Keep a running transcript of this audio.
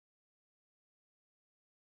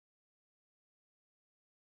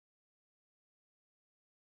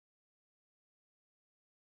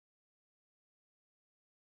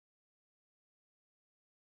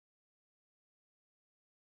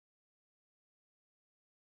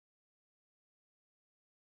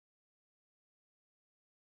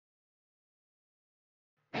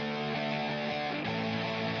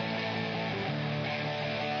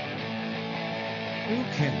Who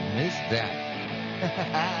can miss that?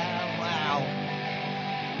 Wow.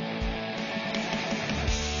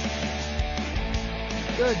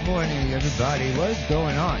 Good morning, everybody. What is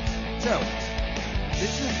going on? So,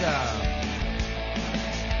 this is,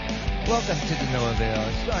 welcome to the No Avail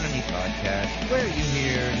Astronomy Podcast, where you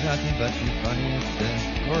hear nothing but the funniest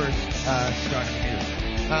and worst astronomy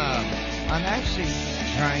news. I'm actually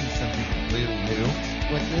trying something completely new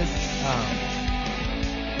with this.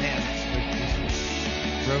 Man, this is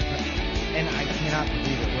broken, and I cannot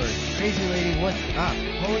believe it works. Crazy lady, what's up?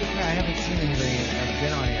 Holy crap, I haven't seen anybody I've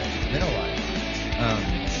been on here. It's been a while.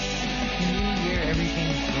 Can you hear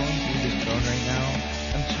everything going through this phone right now?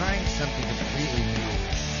 I'm trying something completely new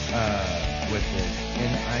with this,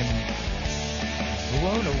 and I'm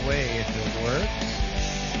blown away if it works,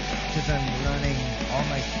 because I'm running all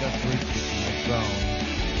my stuff through my phone,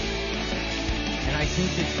 and I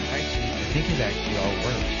think it actually all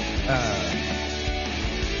works.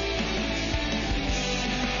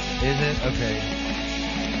 Is it? Okay.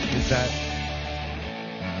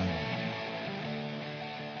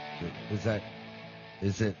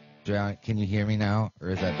 Is it, can you hear me now, or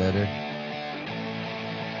is that better?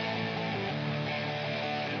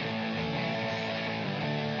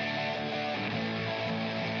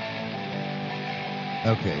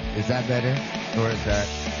 Okay, is that better, or is that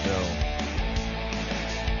still,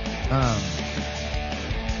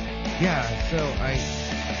 yeah, so I'm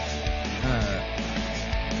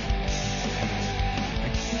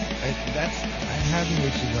having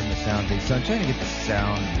issues on the sound thing, so I'm trying to get the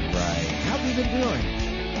sound right. How have you been doing?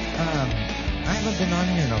 I haven't been on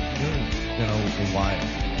here in a while.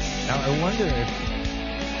 Now, I wonder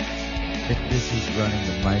if this is running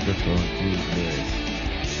the microphone through this.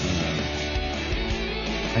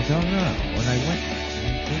 I don't know. When I went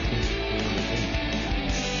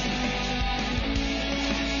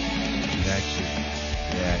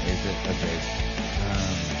is it? Okay.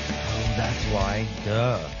 Oh, that's why.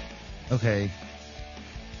 Duh. Okay.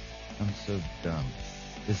 I'm so dumb.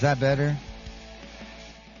 Is that better?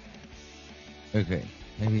 Okay.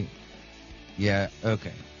 Maybe. Yeah,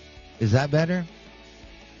 okay. Is that better?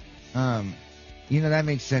 That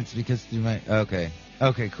makes sense because through my... Okay.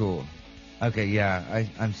 Okay, cool. Okay, yeah,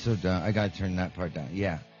 I'm so dumb. I gotta turn that part down.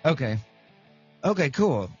 Yeah. Okay. Okay,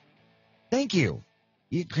 cool. Thank you.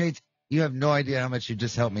 You have no idea how much you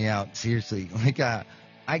just helped me out. Seriously. Like, I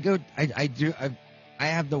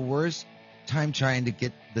have the worst time trying to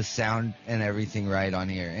get the sound and everything right on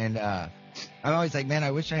here. And, I'm always like, man,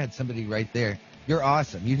 I wish I had somebody right there. You're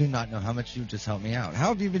awesome. You do not know how much you just helped me out. How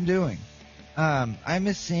have you been doing? I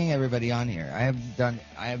miss seeing everybody on here. I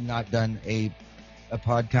have not done a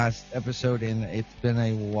podcast episode in, it's been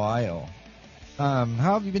a while. How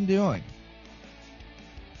have you been doing?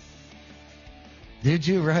 Did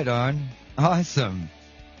you? Right on. Awesome.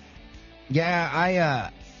 Yeah,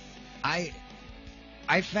 I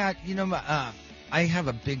found, I have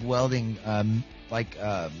a big welding,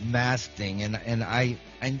 mask thing, and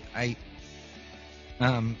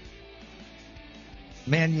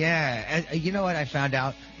man, yeah, you know what I found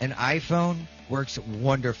out? An iPhone works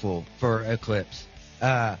wonderful for eclipse.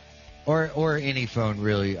 Or any phone,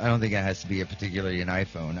 really. I don't think it has to be particularly an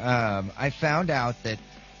iPhone. I found out that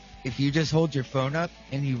if you just hold your phone up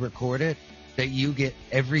and you record it, that you get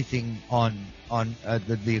everything on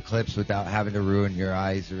the eclipse without having to ruin your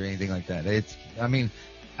eyes or anything like that.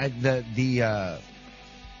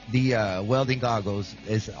 The welding goggles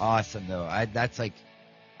is awesome though. I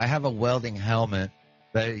have a welding helmet,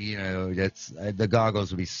 but the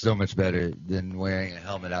goggles would be so much better than wearing a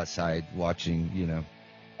helmet outside watching,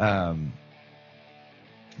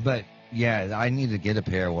 but yeah, I need to get a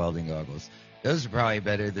pair of welding goggles. Those are probably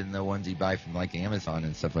better than the ones you buy from like Amazon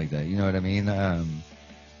and stuff like that. You know what I mean?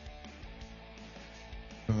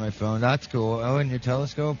 From my phone. That's cool. Oh, and your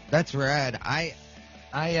telescope? That's rad. I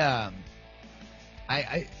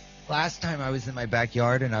last time I was in my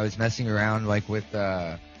backyard and I was messing around like with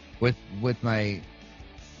my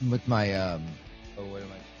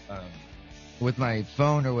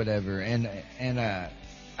phone or whatever, and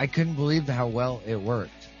I couldn't believe how well it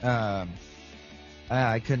worked.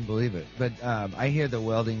 I couldn't believe it. But I hear the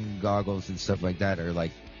welding goggles and stuff like that are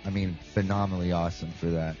phenomenally awesome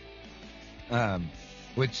for that.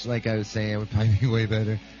 Which, like I was saying, would probably be way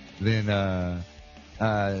better than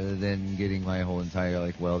getting my whole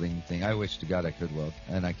entire welding thing. I wish to God I could weld,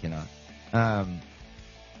 and I cannot.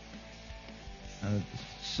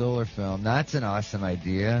 Solar film. That's an awesome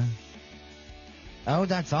idea. Oh,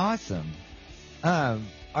 that's awesome.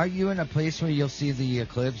 Are you in a place where you'll see the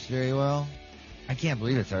eclipse very well? I can't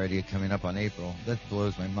believe it's already coming up on April. That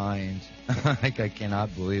blows my mind. I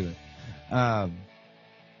cannot believe it.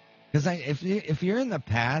 Because if you're in the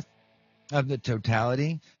path of the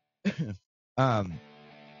totality, um,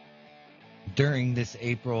 during this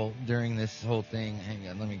whole thing, hang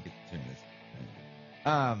on, let me turn this.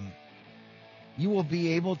 You will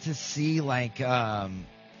be able to see like,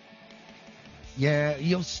 yeah,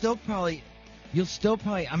 you'll still probably,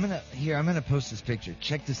 I'm gonna post this picture.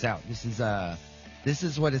 Check this out. This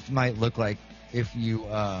is what it might look like if you,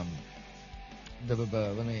 let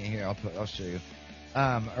me, here, I'll show you.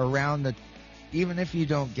 Around even if you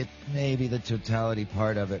don't get maybe the totality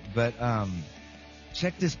part of it, but,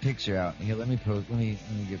 check this picture out. Here, let me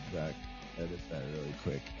get back, edit that really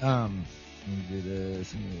quick. Let me do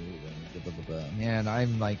this. Man,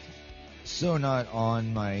 I'm like so not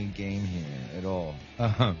on my game here at all.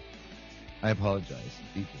 I apologize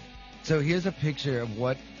deeply. So here's a picture of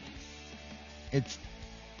what it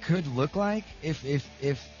could look like if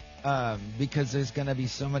because there's gonna be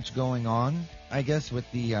so much going on, I guess, with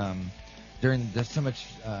the there's so much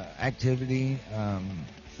activity.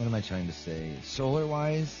 What am I trying to say? Solar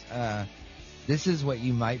wise, this is what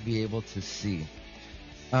you might be able to see.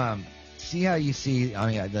 See how you see,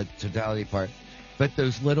 the totality part, but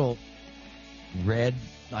those little red,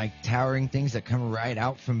 like, towering things that come right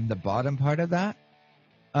out from the bottom part of that.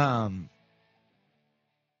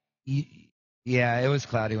 Yeah, it was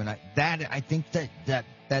cloudy when I think that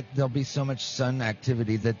there'll be so much sun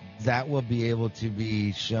activity that will be able to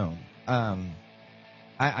be shown.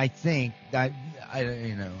 I think that,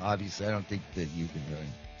 obviously I don't think that you can really,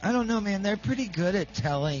 I don't know, man, they're pretty good at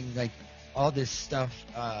telling, like, all this stuff,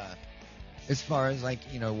 as far as, like,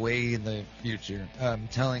 way in the future,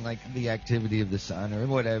 telling, like, the activity of the sun or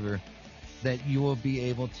whatever, that you will be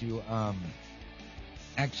able to,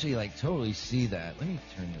 actually, like, totally see that. Let me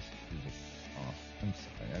turn this music off. I'm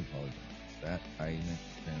sorry, I apologize for that. I meant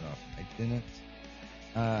to turn it off. I didn't.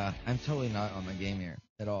 I'm totally not on my game here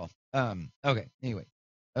at all. Okay, anyway.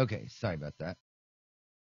 Okay, sorry about that.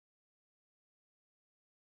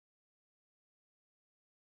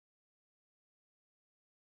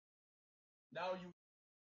 Now you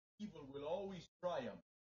evil will always triumph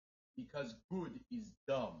because good is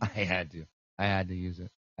dumb. I had to use it.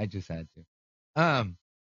 I just had to.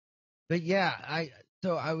 But yeah,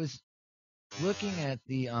 so I was looking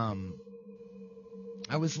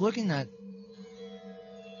at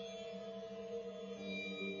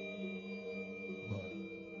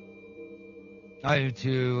I do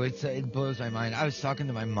too. It blows my mind. I was talking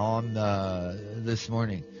to my mom this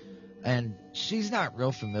morning, and she's not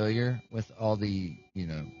real familiar with all the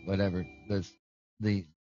whatever the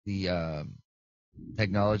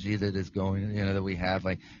technology that is going that we have,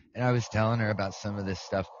 like, and I was telling her about some of this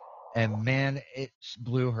stuff, and man, it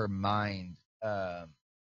blew her mind.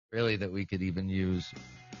 Really, that we could even use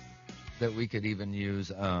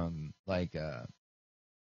like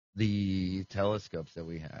the telescopes that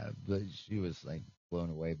we have, but she was like blown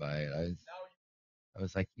away by it. I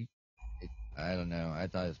was like, I don't know. I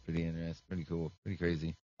thought it was pretty interesting, pretty cool, pretty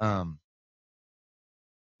crazy. But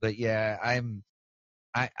yeah, I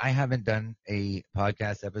haven't done a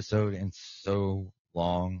podcast episode in so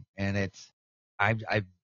long, and I've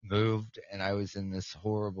moved, and I was in this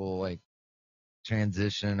horrible, like,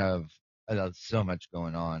 transition of so much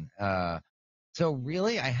going on. So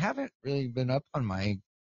really, I haven't really been up on my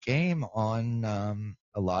game on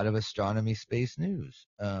a lot of astronomy space news.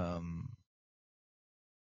 The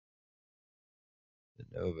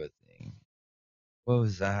Nova thing. What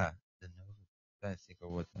was that? The Nova. I think of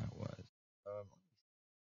what that was. Um,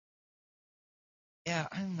 yeah,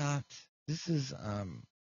 I'm not. This is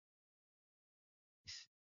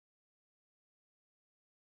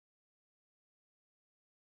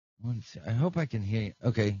I hope I can hear you.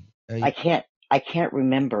 Okay. I can't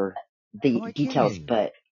remember the I can hear details, you.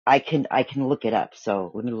 but I can look it up.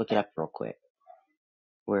 So let me look it up real quick.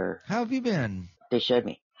 Where How have you been? they showed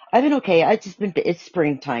me. I've been okay. It's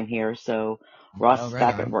springtime here, so Ross Oh, is right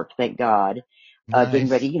back at on. work, thank God. Getting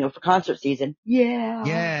Nice. ready, for concert season. Yeah.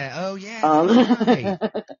 Yeah. Oh, yeah. That's Um, right.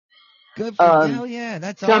 Good for you. um, Hell yeah.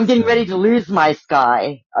 That's so I'm getting ready awesome. to lose my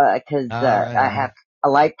sky, cause, Right I have on. a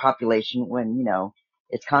light population when,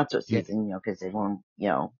 it's concert Yeah. season, cause they won't,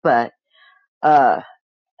 but, uh,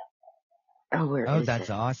 oh, where Oh, is that's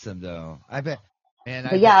it? awesome, though. But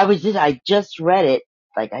yeah, I just read it,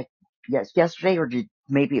 like yes, yesterday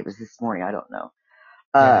maybe it was this morning, I don't know.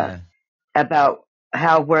 Uh, Yeah. about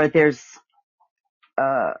how where there's,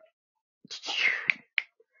 uh,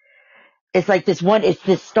 it's like it's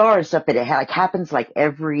this star and stuff that like happens like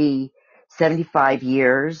every 75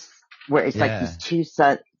 years, where it's like Yeah. these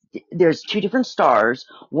there's two different stars.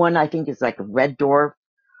 One I think is like a red dwarf,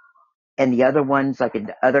 and the other one's like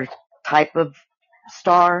another type of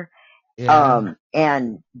star. Yeah.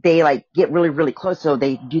 And they like get really, really close. So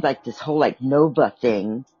they do like this whole like nova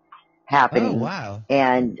thing Oh, happening. wow.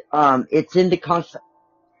 And, it's in the constant,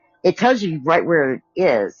 it tells you right where it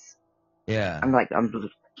is. Yeah. I'm like,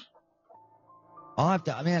 I'll have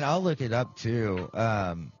to, man, I'll look it up too.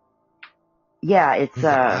 yeah, it's,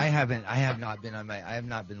 Because I have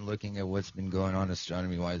not been looking at what's been going on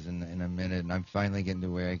astronomy wise in a minute, and I'm finally getting to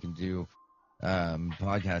where I can do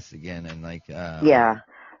podcasts again, and like yeah,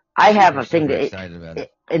 I have super a thing super that excited about it.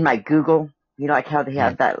 in my Google, like how they Yeah,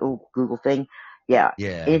 have that little Google thing. Yeah,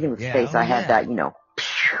 yeah, anything with yeah. space, Oh I have yeah, that,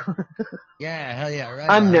 yeah. Hell yeah, right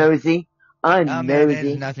I'm on. nosy. I'm Oh man, there's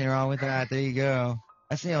nosy. nothing wrong with that. There you go.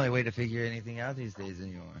 That's the only way to figure anything out these days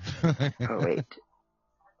anymore. Oh wait,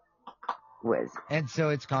 was And so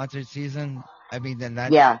it's concert season. I mean, then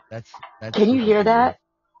yeah. that's Can you super hear cool. that?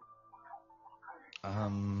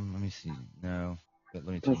 Let me see. No, but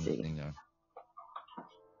let me Let me turn this see. thing on.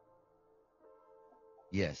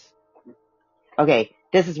 Yes, Okay,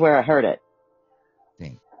 this is where I heard it.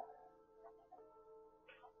 thing.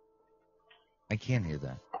 I can hear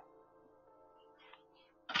that.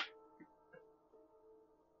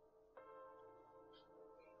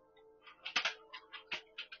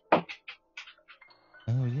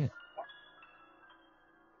 Oh yeah.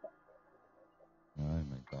 Oh,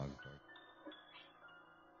 my dog's barking.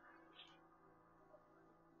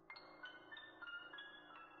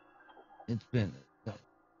 It's been.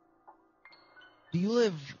 Do you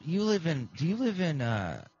live? You live in? Do you live in?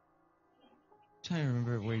 Trying to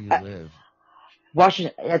remember where you Uh, live.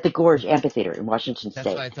 Washington at the Gorge Amphitheater in Washington That's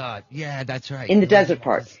State, what I thought. Yeah, that's right. in the You live desert in part.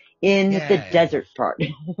 because. In the Yeah. desert part.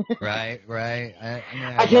 Right. Right. I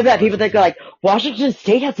mean, I I tell love that people that go Washington. like, Washington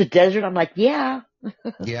State has a desert. I'm like, yeah.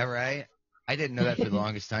 Yeah. Right. I didn't know that for the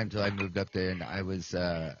longest time until I moved up there, and I was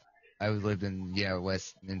lived in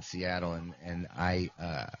west in Seattle, and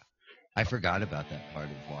I forgot about that part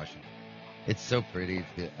of Washington. It's so pretty.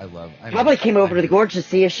 I love. I Probably mean, came over to the Gorge to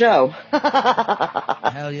see a show.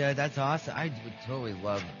 hell yeah, that's awesome. I would totally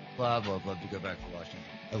love to go back to Washington.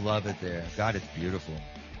 I love it there. God, it's beautiful.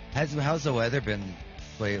 How's the weather been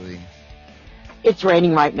lately? It's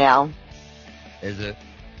raining right now. Is it?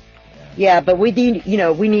 Yeah. Yeah, but we need,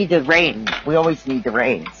 we need the rain. We always need the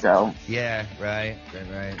rain. So Yeah. Right.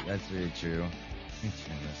 That's very true. Let me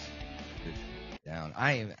turn this down.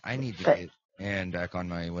 I need to but get and back on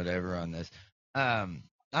my whatever on this. Um,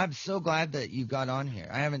 I'm so glad that you got on here.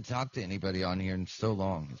 I haven't talked to anybody on here in so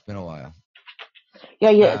long. It's been a while.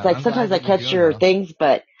 yeah, it's like I'm glad sometimes I that you're catch doing your well. things,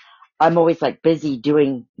 but I'm always like busy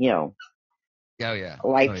doing, Oh yeah.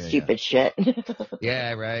 Oh life yeah. stupid shit.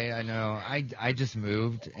 Yeah, right. I know. I just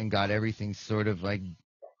moved and got everything sort of like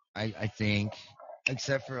I think,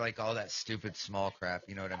 except for like all that stupid small crap,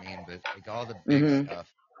 you know what I mean? But like all the big hmm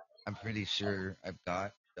stuff, I'm pretty sure I've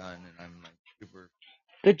got done, and I'm like super.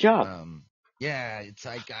 Good job. Um, yeah, it's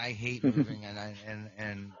like I hate moving,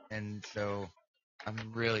 and so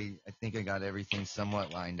I'm really I think I got everything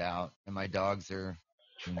somewhat lined out, and my dogs are,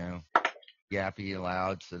 you know, yappy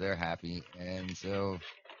loud, so they're happy, and so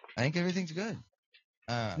I think everything's good.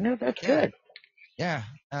 No, that's Yeah, good. yeah.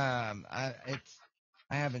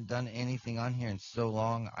 I haven't done anything on here in so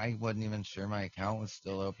long. I wasn't even sure my account was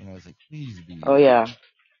still open. I was like, please Oh be. yeah,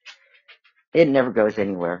 it never goes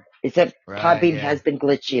anywhere. Except Right, Podbean yeah. has been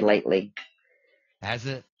glitchy lately. Has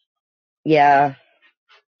it? Yeah.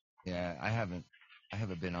 Yeah, I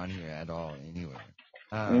haven't been on here at all anywhere.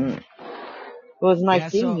 Mm. Um Well, it was nice yeah,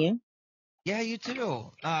 seeing so you. yeah, you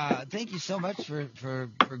too. Thank you so much for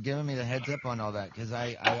giving me the heads up on all that, cuz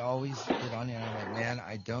I always get on here and I'm like, man,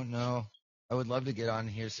 I don't know. I would love to get on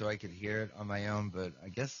here so I could hear it on my own, but I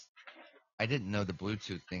guess I didn't know the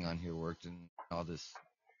Bluetooth thing on here worked and all this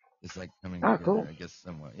is like coming Oh, together, cool. I guess,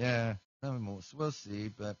 somewhat. Yeah, we'll see,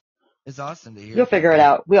 but it's awesome to hear You'll from figure it you.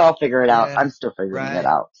 out. We all figure it out. Yeah, I'm still figuring it right.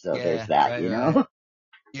 out. So there's Yeah, that, right.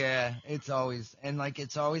 Yeah, it's always and like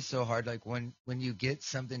it's always so hard. Like when you get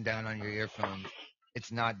something down on your earphones,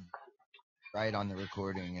 it's not right on the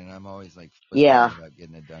recording, and I'm always like Yeah. frustrated about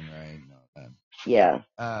getting it done right and all that. Yeah.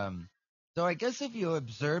 So I guess if you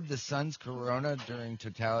observe the sun's corona during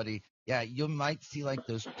totality, yeah, you might see like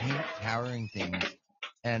those pink towering things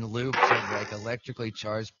and loops of like electrically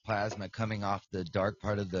charged plasma coming off the dark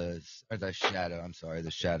part of or the shadow. I'm sorry,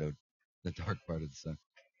 the dark part of the sun.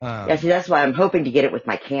 Yeah. See, Um, that's why I'm hoping to get it with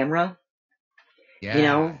my camera, you yeah,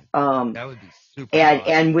 know, that would be super and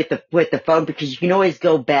awesome. with the phone, because you can always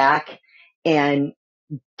go back and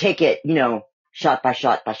take it, shot by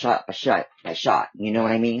shot by shot by shot by shot. You know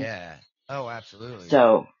what I Right? mean? Yeah. Oh, absolutely.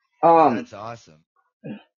 So, Oh, that's awesome.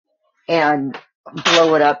 and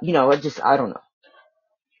blow it up, it just, I don't know.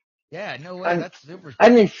 Yeah, no way. I'm That's super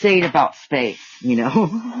I'm cool. insane about space, you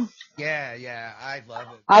know. Yeah, yeah, I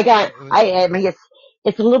love it. I mean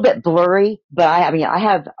it's a little bit blurry, but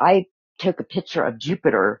I took a picture of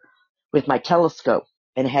Jupiter with my telescope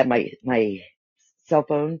and had my cell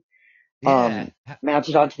phone Yeah.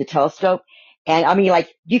 mounted onto the telescope, and I mean like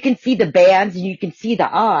you can see the bands and you can see the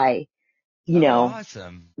eye, you Oh, know,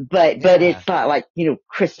 awesome. but Yeah. it's not like,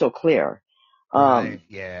 crystal clear. Right. Um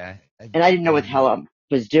Yeah. and I didn't know what the hell I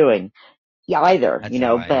was doing, yeah, either, That's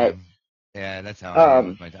how I but am. Yeah, that's how I am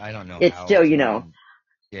with um my. I don't know it's how still, to even.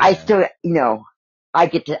 I Yeah, still, I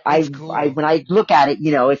get to, it's I, cool. when I look at it,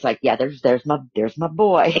 it's like, yeah, there's my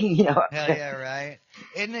boy, Hell yeah, right?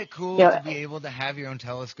 Isn't it you cool know, to be able to have your own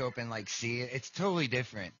telescope and like see it? It's totally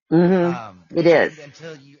different. it is.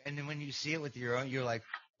 And then when you see it with your own, you're like,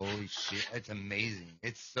 holy shit, it's amazing.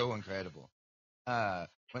 It's so incredible.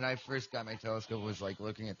 When I first got my telescope was like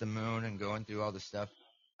looking at the moon and going through all the stuff.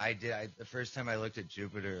 The first time I looked at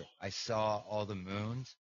Jupiter, I saw all the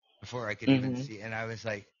moons before I could even Hmm. see, and I was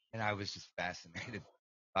just fascinated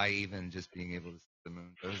by even just being able to see the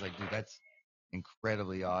moons. I was like, dude, that's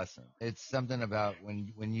incredibly awesome. It's something about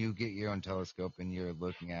when you get your own telescope and you're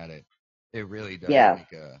looking at it, it really does Yeah,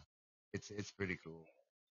 make a, it's pretty cool.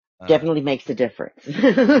 Um, definitely makes a difference.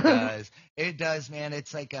 it does. It does, man.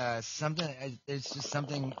 It's like something. It's just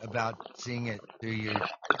something about seeing it through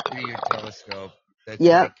your telescope that's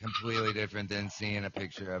Yep. like completely different than seeing a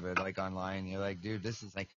picture of it like online. You're like, dude, this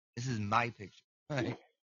is my picture.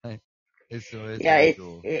 Like, it's Yeah, really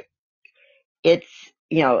cool. it's,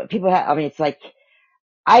 people have, I mean, it's like,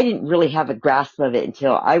 I didn't really have a grasp of it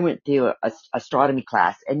until I went through a astronomy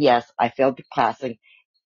class. And yes, I failed the class and,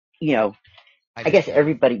 you know, I I did guess too.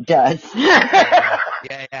 everybody does. Yeah, It's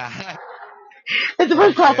yeah, yeah. the Me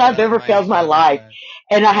first class too. I've ever failed in my I did life. that.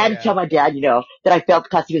 And I Yeah, had to tell yeah, my dad, that I failed the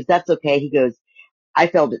class. He goes, that's okay. He goes, I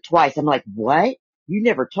failed it twice. I'm like, what? You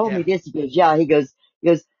never told me yeah. this. He goes, yeah. He goes,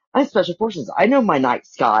 I'm special forces. I know my night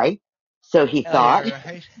sky. So he Hell thought. yeah,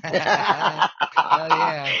 right. Hell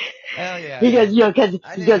yeah, hell yeah, He goes, man. cause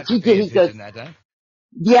I he didn't goes, have to pay he goes, attention that time.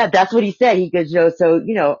 yeah, that's what he said. He goes, so,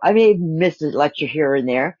 I may have missed a lecture here and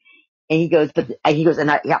there. And he goes,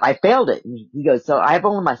 and I failed it. And he goes, so I have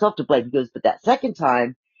only myself to blame. He goes, but that second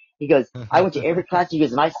time, he goes, I went to every class. He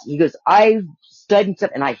goes, I studied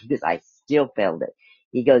stuff and he goes, I still failed it.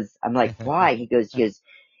 He goes, I'm like, why? He goes,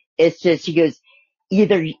 it's just, he goes,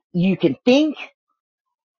 either you can think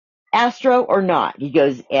astro or not. He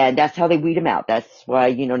goes, and that's how they weed him out. That's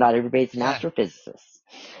why, not everybody's an Yeah, astrophysicist.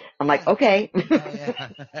 I'm like, yeah, okay. hell yeah.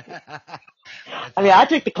 That's I mean, I awesome.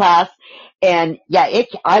 took the class and yeah,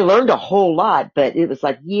 I learned a whole lot, but it was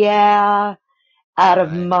like, yeah, out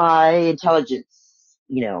of Right. my intelligence,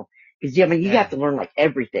 because I mean, you have Yeah. to learn like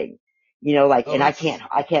everything, Oh, and I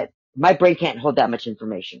can't, my brain can't hold that much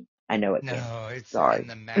information. I know it can't. no, it's Sorry. and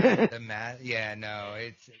the math. Yeah, no,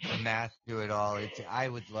 it's the math to it all. I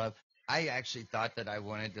would love. I actually thought that I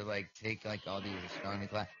wanted to like take like all these astronomy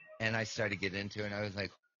class, and I started to get into it. And I was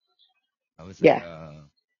Yeah.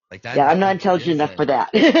 like Yeah. I'm not it intelligent is enough a for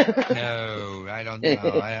that. no. I don't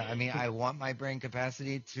know. I mean, I want my brain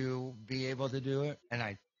capacity to be able to do it, and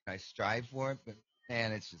I strive for it, but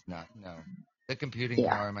man, it's just not. No, the computing Yeah.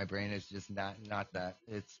 power in my brain is just not that.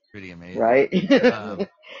 It's pretty amazing. Right. Um,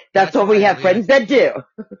 That's that's what we why I have really friends that do.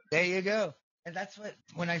 there you go. And that's what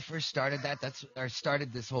when I first started that, that's I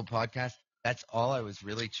started this whole podcast. That's all I was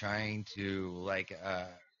really trying to like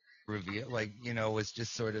reveal, like was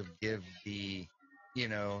just sort of give the,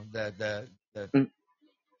 the Mm.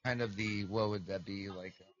 kind of the what would that be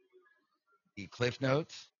like the cliff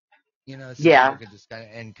notes, so people Yeah. could just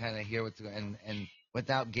kind of hear what's going and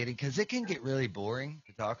without getting because it can get really boring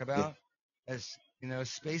to talk about as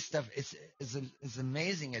space stuff. It's as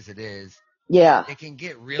amazing as it is. Yeah. It can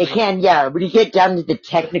get It really can, yeah. When you get down to the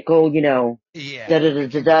technical, da yeah. da da It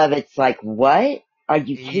da can da, it's like, what? Are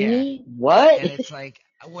you kidding yeah. me? What? And it's like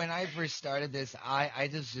when I first started this, I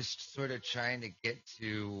just sort of trying to get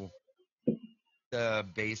to the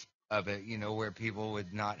base of it, where people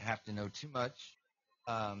would not have to know too much,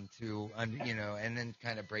 and then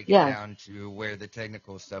kind of break it Yeah. down to where the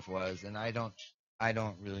technical stuff was. And I don't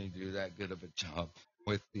really do that good of a job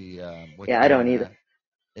with Yeah, I doing don't either. that.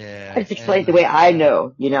 I Yeah, just explain and it the way I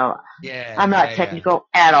know, yeah, I'm not yeah, yeah. technical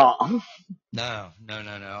at all. No, no,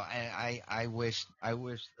 no, no. I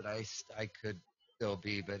wish that I could still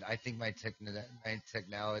be, but I think my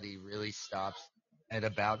technology really stops at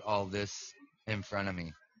about all this in front of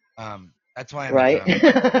me. That's why I'm a Right? drummer.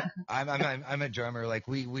 I'm a drummer. Like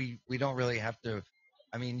we don't really have to.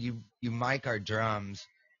 I mean, you mic our drums,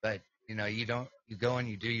 but you don't. You go and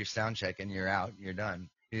you do your sound check and you're out. You're done.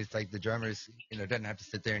 It's like the drummers, doesn't have to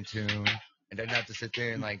sit there and tune, and doesn't have to sit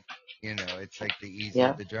there and like, it's like the easy.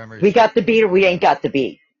 Yeah. The We drummers, got the beat or we ain't got the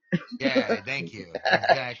beat. yeah, thank you,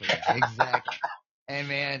 exactly, exactly. And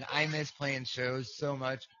man, I miss playing shows so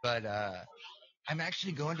much, but I'm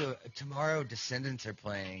actually going to tomorrow. Descendants are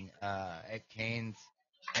playing at Canes,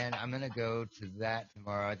 and I'm gonna go to that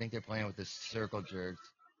tomorrow. I think they're playing with the Circle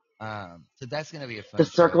Jerks, so that's gonna be a The fun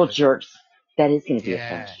show. circle But jerks. That is going to be a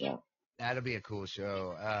fun yeah, show. that'll be a cool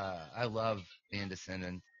show. I love being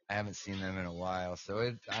Descendants. I haven't seen them in a while,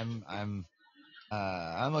 so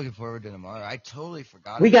I'm looking forward to tomorrow. I totally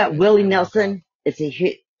forgot We about got it. Willie I woke up. Nelson. It's a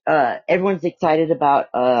hit. Everyone's excited about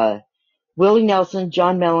Willie Nelson,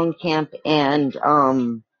 John Mellencamp, and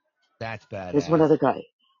That's there's one badass. other guy.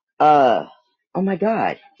 Uh, oh my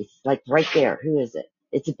God, it's like right there. Who is it?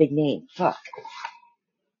 It's a big name. Fuck.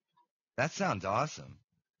 That sounds awesome.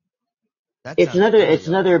 That It's sounds another. really It's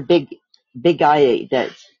another awesome. big guy.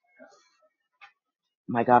 That's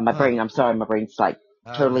my God. My Huh. brain. I'm sorry. My brain's like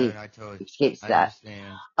Oh no, totally no, I totally, escapes I that.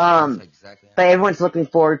 understand. That's Um, exactly how but I feel. everyone's looking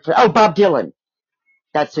forward to. Oh, Bob Dylan.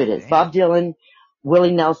 That's who it Oh is. Bob damn. Dylan,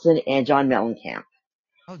 Willie Nelson, and John Mellencamp.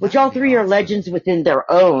 Oh, Which that'd all be three are awesome. legends within their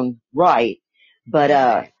own right. But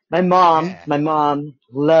Right. Yeah. my mom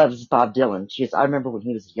loves Bob Dylan. I remember when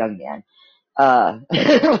he was a young man.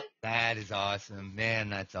 That is awesome, man.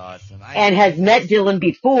 That's awesome. And I has met miss. Dylan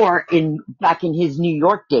before back in his New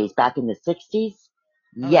York days, back in the '60s.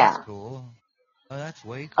 Oh, that's Yeah. cool. Oh, that's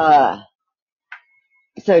way cool. Uh,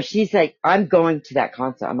 so she's like, I'm going to that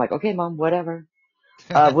concert. I'm like, okay, mom, whatever.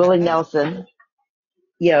 Willie Nelson,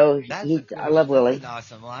 I love That's Willie. an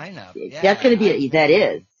awesome lineup. That's Yeah, going to I be, that is,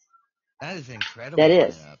 totally. That is an incredible that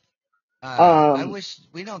is. lineup. I Um, wish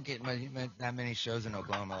we don't get that many shows in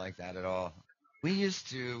Oklahoma like that at all. We used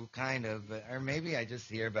to kind of, or maybe I just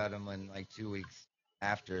hear about them in like 2 weeks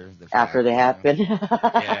after the after fact. they happen.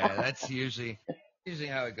 Yeah, that's usually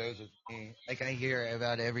how it goes with me. Like I hear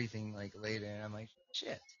about everything like later, and I'm like,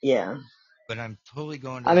 shit. Yeah. But I'm totally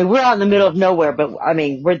going to I mean, that we're out in the concert middle in of nowhere, but September. I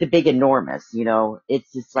mean, we're the big enormous,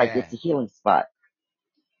 It's just like, Yeah, it's a healing spot.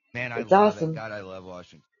 man, I It's love it. awesome. God, I love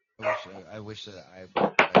Washington. I wish that I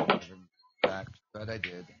never moved back, but I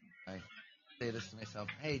did. I say this to myself: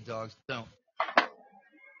 Hey, dogs, don't.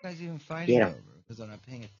 You guys even fighting Yeah. over because I'm not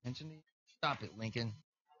paying attention to you? Stop it, Lincoln.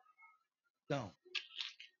 Don't.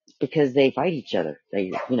 Because they fight each other.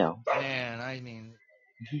 Man, I mean,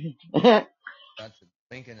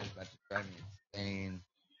 Lincoln is about to drive me insane.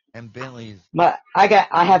 And Bentley's.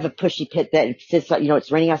 I have a pushy pit that insists, like,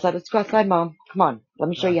 it's raining outside. Let's go outside, mom. Come on. Let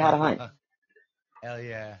me show you how to hunt. Hell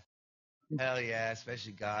yeah. Hell yeah,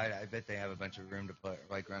 especially guide. I bet they have a bunch of room to put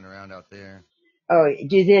like run around out there. Oh,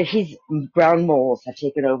 dude, his brown moles have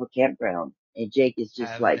taken over campground. And Jake is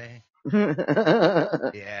just Have like, they?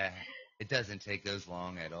 no. Yeah. It doesn't take those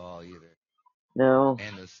long at all either.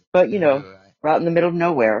 And those But, too. we're out in the middle of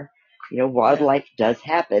nowhere. Yeah. Wildlife does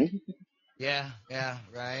happen. Yeah, yeah,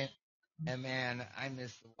 right. And man, I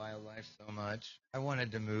miss the wildlife so much. I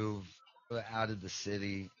wanted to move out of the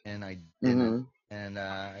city and I didn't. Hmm. And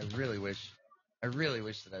I really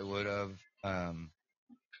wish that I would have.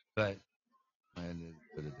 But it is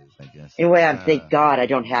what it is, I guess. Anyway, thank God I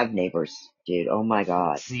don't have neighbors, dude. Oh my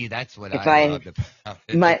God. See, that's what If I I, loved about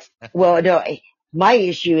my, it. well, no, my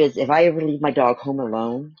issue is if I ever leave my dog home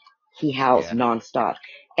alone, he howls Yeah. nonstop.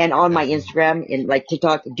 And on my Does he? Instagram and like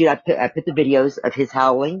TikTok, dude, I put the videos of his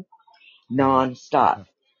howling nonstop.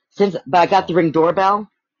 But I got the Oh, Ring doorbell,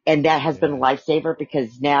 and that has been a yeah. lifesaver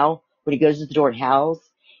because now when he goes to the door and howls,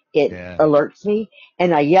 it Yeah. alerts me,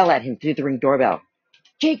 and I yell at him through the Ring doorbell,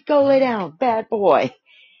 Jake, go lay Oh, down, bad boy.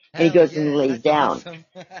 And he hell goes and yeah. lays That's down. awesome.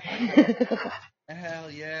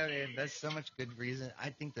 Hell yeah, man. That's so much good reason. I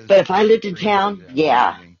think those But if I those lived in rings town, are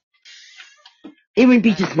yeah, amazing. it would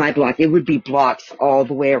be That just is my block. awesome. It would be blocks all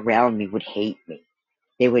the way around me would hate me.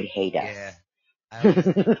 They would hate Yeah. us. I always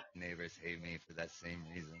think neighbors hate me for that same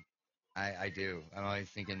reason. I do. I'm always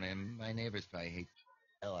thinking, man, my neighbors probably hate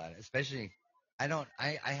the hell out of it. Especially, I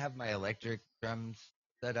have my electric drums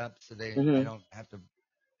set up so I Hmm. don't have to.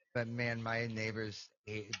 But man, my neighbors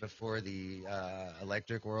before the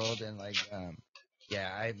electric world and like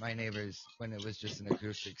yeah, my neighbors when it was just an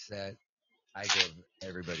acoustic set, I drove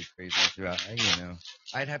everybody crazy throughout.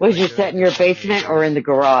 I'd have to Was like you go to set in your different basement or in neighbors. the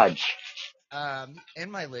garage?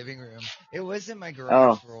 In my living room. It was in my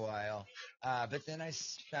garage Oh. for a while. But then I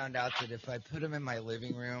found out that if I put them in my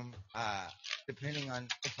living room, depending on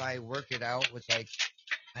if I work it out with like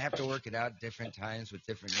I have to work it out different times with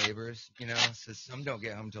different neighbors, so some don't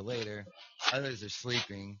get home till later, others are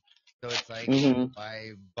sleeping. So it's like Hmm.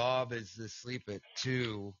 my Bob is asleep at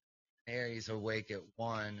 2 Harry's awake at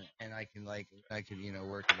 1, and I could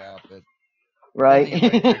work it out, but then Right. the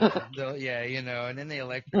electric, yeah, and then the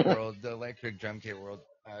electric world, the electric drum kit world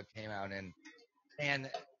came out,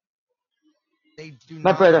 and they do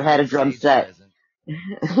My not brother have had a a drum stage set. presence.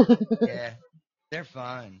 Yeah, they're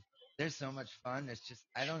fun. They're so much fun. It's just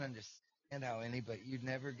I don't understand how anybody you'd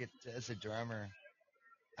never get to, as a drummer.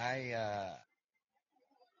 I uh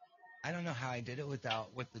I don't know how I did it with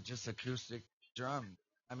the just acoustic drum.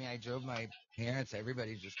 I mean, I drove my parents,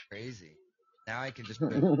 everybody just crazy. Now I can just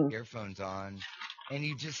put earphones on and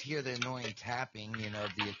you just hear the annoying tapping,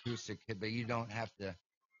 of the acoustic, but you don't have to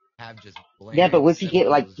have just Yeah, but blaring once you get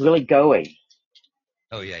like cymbals. really going,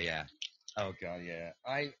 Oh yeah, yeah. Oh god, yeah.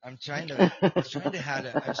 I was trying to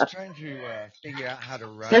figure out how to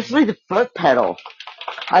run. especially the foot pedal.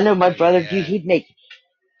 I know my Oh brother, dude, yeah. he'd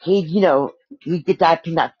get that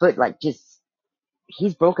pin that foot like just,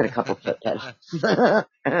 he's broken a couple foot pedals.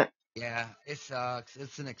 Yeah, it sucks.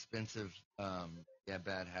 It's an expensive, yeah,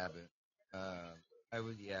 bad habit. Uh,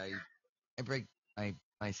 I break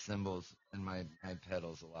my cymbals and my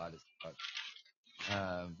pedals a lot. It sucks.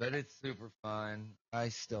 But it's super fun. I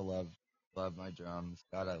still love my drums.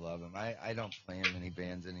 God, I love them. I don't play in many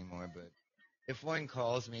bands anymore, but if one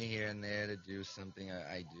calls me here and there to do something,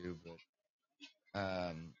 I do. But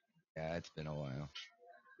yeah, it's been a while.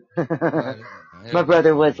 But My it'll be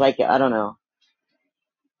brother was fun. like, I don't know,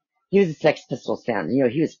 he was a Sex Pistols fan.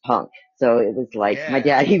 He was punk. So it was like my Yeah,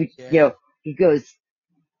 dad, yeah. he goes,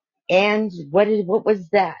 and what was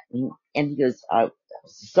that? And he goes, that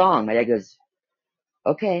was a song. My dad goes,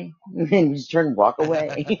 okay. And just turn and walk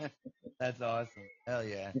away. That's awesome. Hell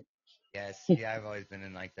yeah. Yes. Yeah, I've always been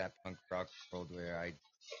in like that punk rock world where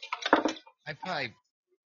I probably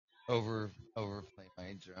overplay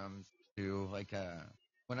my drums too. Like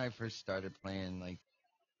when I first started playing like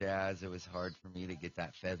jazz, it was hard for me to get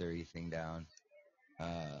that feathery thing down.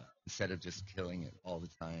 Instead of just killing it all the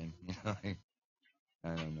time. I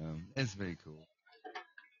don't know. It's pretty cool.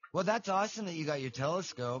 Well, that's awesome that you got your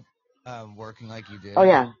telescope working like you Oh did.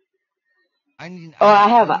 yeah. I need Oh,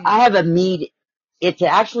 I need I have a Meade. It's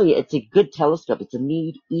a good telescope. It's a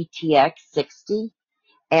Meade ETX 60.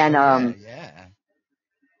 And, Oh yeah, yeah.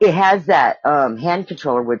 it has that, hand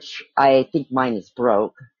controller, which I think mine is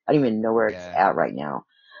broke. I don't even know where it's Yeah. at right now.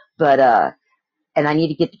 But, and I need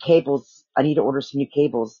to get the cables. I need to order some new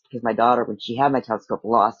cables because my daughter, when she had my telescope,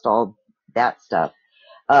 lost all that stuff.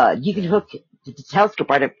 You can Yeah. hook the telescope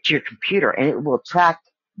right up to your computer and it will track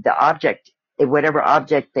the object, whatever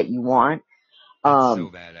object that you want. That's so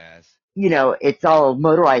Um, badass. it's all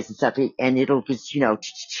motorized and stuff, and it'll just,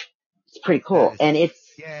 it's pretty That cool. is And it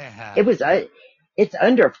yeah. was, it's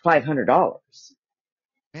under $500.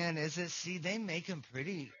 Man, is it see they make them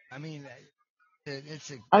pretty. I mean,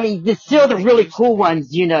 it's I mean, there's from still what the it really used to cool be. ones,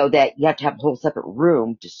 that you have to have a whole separate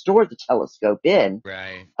room to store the telescope in.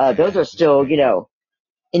 Right. Those Yeah. are still,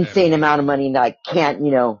 I don't insane need amount of one. money that I can't,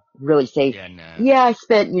 really say, Yeah, no. yeah, I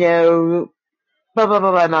spent, blah, blah,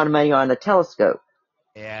 blah, blah amount of money on a telescope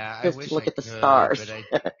Yeah, I just to wish look I at the could, stars. but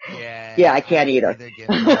Yeah, yeah, I I can't would either. either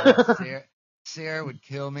get bored. Sarah would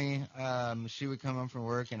kill me. She would come home from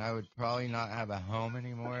work, and I would probably not have a home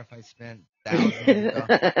anymore if I spent thousands of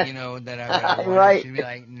dollars, that I wanted. Right. She'd be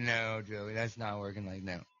like, "No, Joey, that's not working like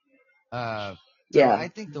no." Uh, so Yeah. I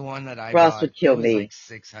think the one that I Ross bought, would it kill was like me.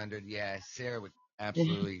 600. Yeah, Sarah would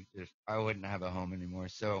absolutely, if I wouldn't have a home anymore.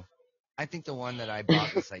 So I think the one that I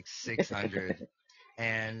bought was like 600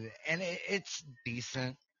 and it's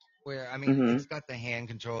decent. Where I mean, Hmm. it's got the hand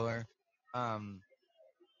controller, um,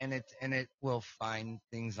 and it will find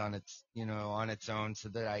things on its own, so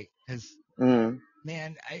that because Mm.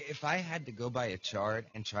 man, if I had to go by a chart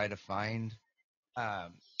and try to find,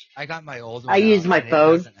 um, I got my old I one use out my and it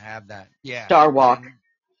phone, doesn't have that. Yeah, Star Walk. and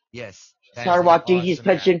yes, that is Star an Walk, dude, you just awesome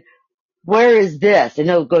punch app. in, where is this? And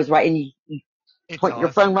it goes right, and you It's point your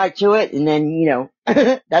phone awesome. right to it, and then,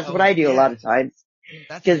 that's what Oh I do a lot yeah, of times.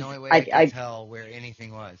 that's the Because only way I could tell where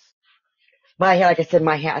anything was. like I said,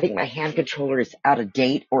 I think my hand controller is out of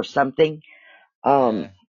date or something. Um,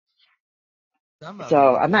 Yeah. Some of them,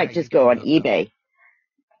 so I might you just go can on hook up. eBay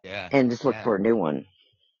Yeah, and just look yeah, for a new one.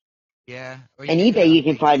 yeah. Or you And can even eBay, you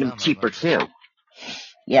can update find them some of cheaper them. too.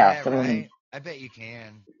 Yeah, Yeah, some of them. right. I bet you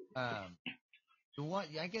can. The one,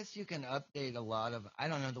 I guess you can update a lot of. I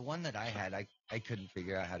don't know. The one that I had, I couldn't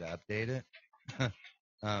figure out how to update it.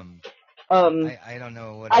 um, Um, I don't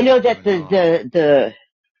know what I I was know that doing wrong.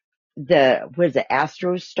 what is it,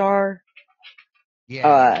 Astrostar? Yeah.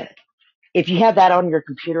 Uh, if you have that on your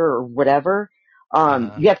computer or whatever, Uh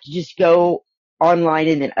huh. you have to just go online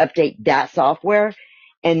and then update that software.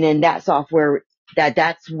 And then that software,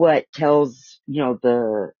 that's what tells,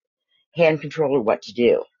 hand controller what to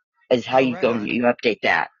do. Is how Oh, you right go, on. you update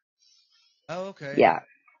that. Oh, okay. Yeah,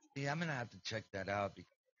 See, I'm gonna have to check that out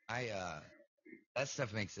because I that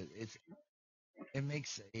stuff makes it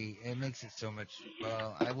makes it so much.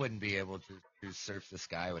 Well, I wouldn't be able to surf the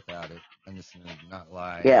sky without it. I'm just gonna not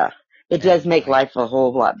lie. yeah. It does And make life a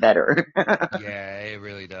whole lot better. yeah, it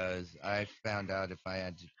really does. I found out if I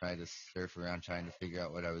had to try to surf around trying to figure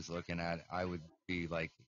out what I was looking at, I would be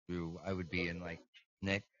in like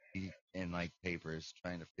neck deep in like papers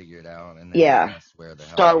trying to figure it out, and then Yeah. I swear the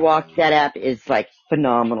hell Star off. Walk, that app is like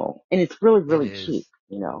phenomenal. And it's really, It really cheap, is.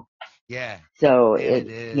 you know. Yeah, So and it, it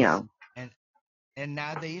you is. know, And and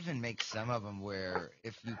now they even make some of them where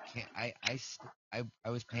if you can't, I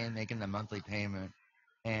was paying making the monthly payment,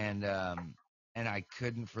 and I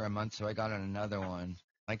couldn't for a month, so I got on another one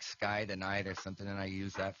like Sky Tonight or something, and I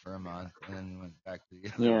used that for a month, and then went back to the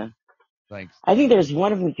other yeah. one. Like I think there's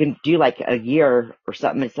one of them you can do like a year or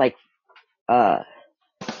something. It's like, uh,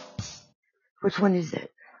 which one is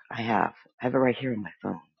it? I have it right here on my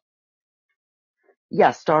phone.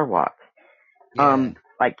 Yeah, Star Walk. yeah,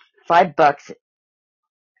 Like $5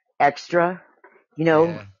 extra, you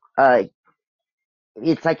know, yeah, uh,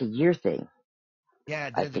 it's like a year thing, yeah.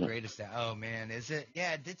 I They're the think. greatest. Oh man, is it?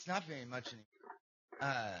 Yeah, it's not very much anymore.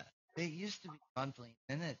 It used to be monthly,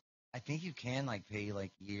 and I think you can like pay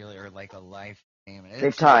like yearly or like a life payment.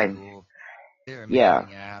 Save It's so time. cool. They're Yeah. amazing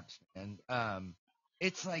apps, and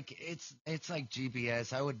it's like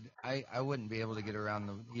GPS. I wouldn't be able to get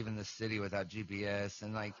around even the city without GPS,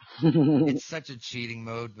 and like it's such a cheating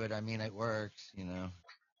mode, but I mean it works. You know,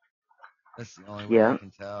 that's the only way I Yeah.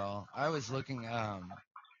 can tell. I was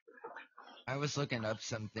looking up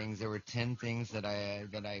some things. There were 10 things that I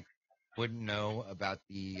wouldn't know about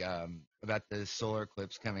the solar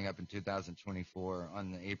eclipse coming up in 2024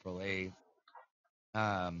 on the April 8th.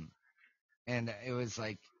 Um, and it was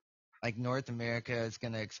like North America is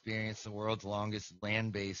going to experience the world's longest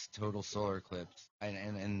land-based total solar eclipse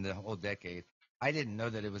in the whole decade. I didn't know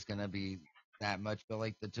that it was going to be that much, but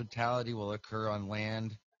like the totality will occur on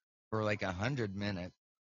land for like 100 minutes.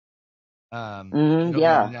 It'll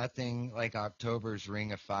be Yeah. nothing like October's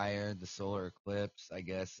Ring of Fire, the solar eclipse, I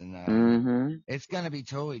guess, and Hmm. it's going to be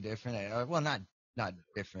totally different. Well, not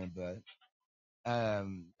different, but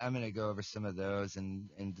I'm going to go over some of those in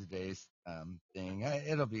today's thing.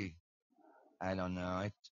 It'll be I don't know.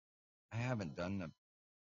 I haven't done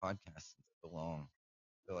a podcast in so long.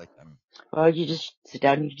 I feel like I'm. Well, you just sit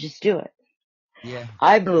down and you just do it. Yeah,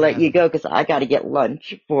 I'm gonna let yeah, you go because I got to get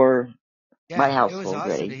lunch for my yeah. It was household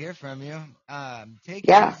awesome to ready. hear from you. Take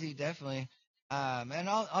it Yeah. easy, definitely. And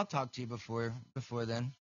I'll talk to you before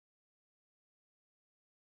then.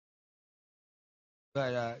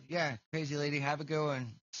 But yeah, crazy lady, have a good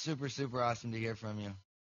one. Super super awesome to hear from you.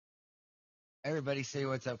 Everybody say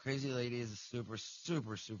what's up. Crazy lady is a super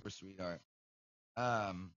super super sweetheart.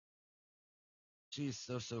 Um, she's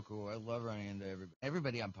so cool. I love running into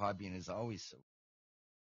everybody on Podbean is always so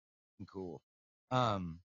cool.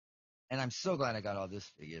 Um, and I'm so glad I got all this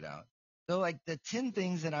figured out. So like the 10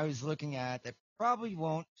 things that I was looking at that probably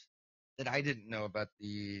won't that I didn't know about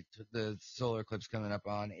the solar eclipse coming up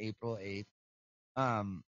on April 8th.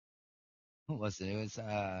 Um what was it? It was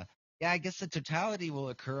yeah, I guess the totality will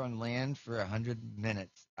occur on land for 100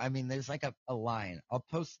 minutes. I mean, there's like a line. I'll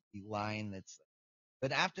post the line that's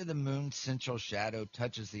but after the moon's central shadow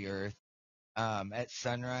touches the earth at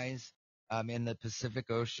sunrise in the Pacific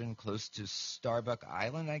Ocean close to Starbuck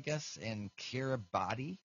Island, I guess, in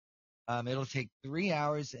Kiribati. It'll take 3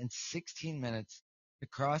 hours and 16 minutes to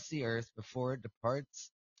cross the Earth before it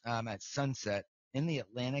departs at sunset in the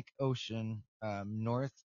Atlantic Ocean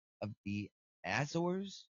north of the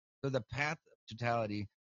Azores. So the path of totality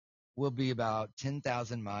will be about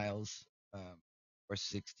 10,000 miles or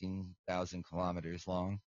 16,000 kilometers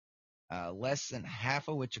long, less than half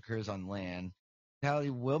of which occurs on land. Totality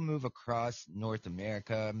will move across North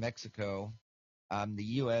America, Mexico, the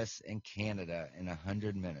U.S., and Canada in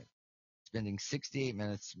 100 minutes, spending 68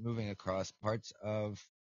 minutes moving across parts of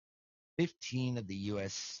 15 of the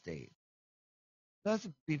U.S. states. That's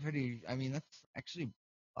be pretty. I mean, that's actually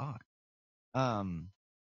a lot. Um,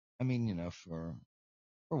 I mean, you know, for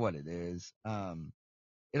what it is.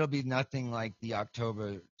 It'll be nothing like the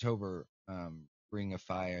October Ring of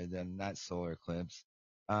Fire than that solar eclipse.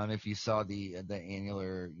 If you saw the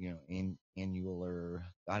annular, you know, annular,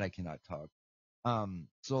 God, I cannot talk.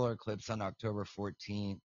 Solar eclipse on October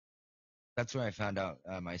 14th. That's when I found out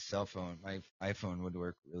my cell phone, my iPhone would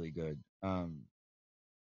work really good.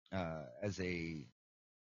 As a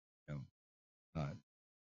know, not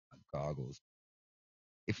goggles.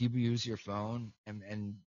 If you use your phone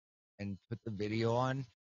and put the video on,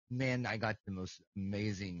 man, I got the most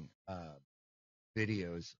amazing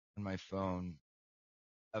videos on my phone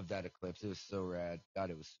of that eclipse. It was so rad. God,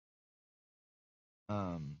 it was.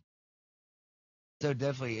 Um, so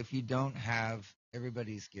definitely, if you don't have,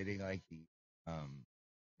 everybody's getting like the, um,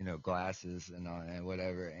 glasses and all and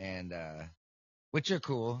whatever, and which are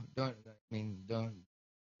cool. Don't.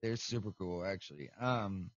 They're super cool actually.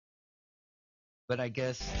 But I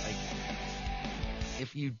guess like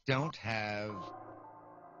if you don't have,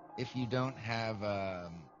 if you don't have,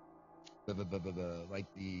 like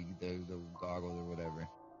the goggles or whatever,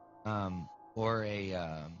 or a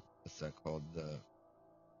what's that called?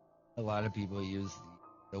 A lot of people use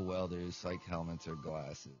the welders like helmets or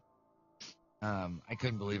glasses. I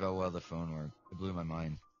couldn't believe how well the phone worked. It blew my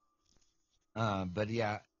mind. But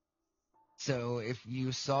yeah, so if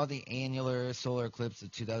you saw the annular solar eclipse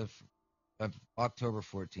of 2000, of October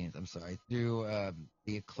 14th, I'm sorry, through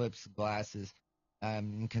the eclipse glasses,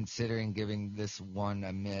 considering giving this one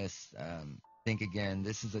a miss, think again.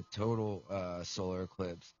 This is a total solar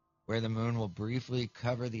eclipse where the moon will briefly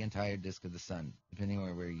cover the entire disk of the sun, depending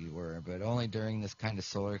on where you were, but only during this kind of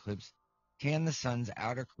solar eclipse can the sun's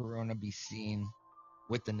outer corona be seen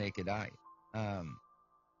with the naked eye. Um,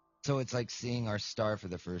 so it's like seeing our star for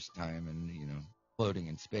the first time and, floating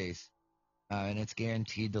in space. And it's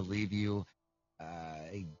guaranteed to leave you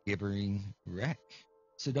a gibbering wreck.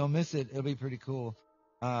 So don't miss it. It'll be pretty cool.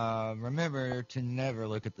 Remember to never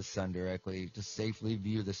look at the sun directly. To safely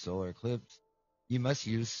view the solar eclipse, you must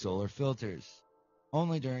use solar filters.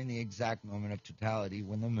 Only during the exact moment of totality,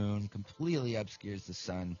 when the moon completely obscures the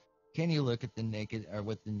sun, can you look at the naked or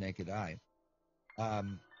with the naked eye.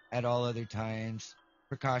 Um, at all other times,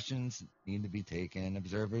 precautions need to be taken.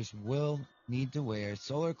 Observers will need to wear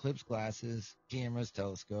solar eclipse glasses, cameras,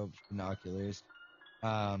 telescopes, binoculars,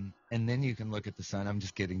 and then you can look at the sun. I'm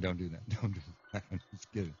just kidding. Don't do that. Don't do that. I'm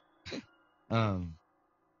just kidding. Um,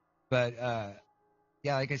 but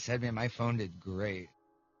yeah, like I said, man, my phone did great.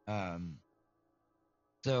 Um,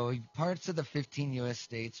 so parts of the 15 U.S.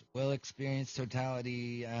 states will experience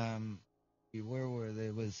totality. Where were they?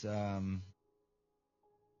 It was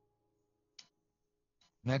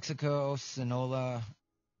Mexico, Sonora.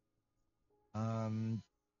 Um,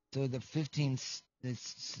 so the 15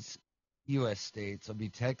 U.S. states will be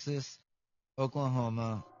Texas,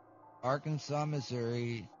 Oklahoma, Arkansas,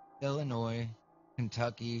 Missouri, Illinois,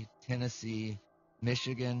 Kentucky, Tennessee,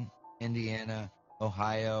 Michigan, Indiana,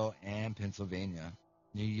 Ohio, and Pennsylvania.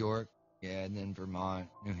 New York, yeah, and then Vermont,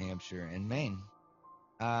 New Hampshire, and Maine.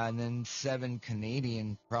 And then 7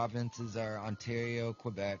 Canadian provinces are Ontario,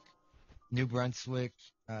 Quebec, New Brunswick,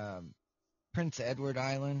 um, Prince Edward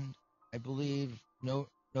Island, I believe,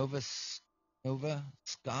 Nova Nova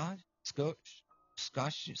Scotia.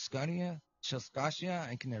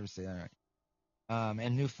 I can never say that right.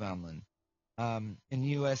 And Newfoundland. In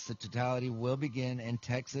U.S., the totality will begin in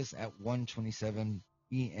Texas at 1:27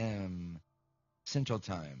 p.m. Central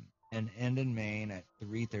Time and end in Maine at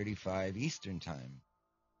 3:35 Eastern Time.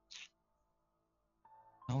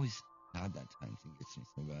 I always God, that time thing gets me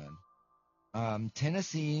so bad.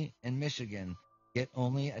 Tennessee and Michigan get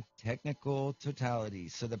only a technical totality.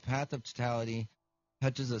 So the path of totality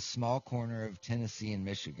touches a small corner of Tennessee and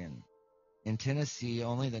Michigan. In Tennessee,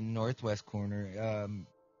 only the northwest corner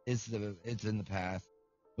is in the path,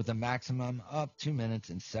 with a maximum of 2 minutes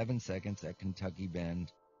and 7 seconds at Kentucky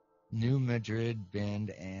Bend, New Madrid Bend,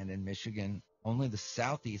 and in Michigan, only the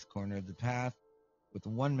southeast corner of the path, with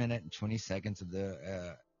 1 minute and 20 seconds of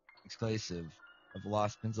the exclusive of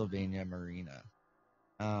Lost Pennsylvania Marina.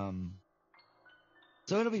 Um,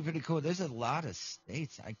 so it'll be pretty cool. There's a lot of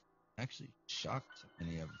states. I actually shocked so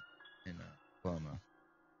many of them in Oklahoma.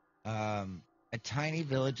 A tiny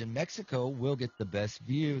village in Mexico will get the best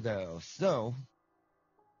view, though. So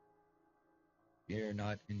if you're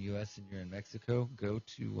not in U.S. and you're in Mexico, go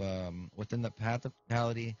to within the path of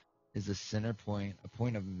totality is a center point, a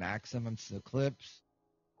point of maximum eclipse,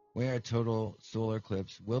 where a total solar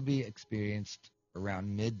eclipse will be experienced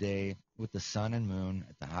around midday with the sun and moon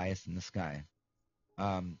at the highest in the sky.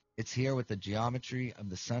 It's here with the geometry of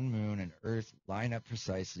the sun, moon, and earth line up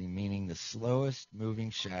precisely, meaning the slowest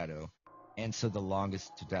moving shadow, and so the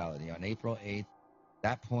longest totality. On April 8th,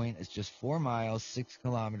 that point is just 4 miles, 6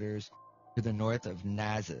 kilometers to the north of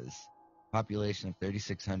Nazas, population of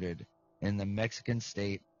 3,600, in the Mexican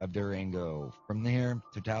state of Durango. From there,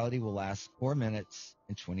 totality will last 4 minutes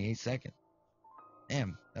and 28 seconds.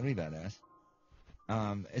 Damn, that'd be badass.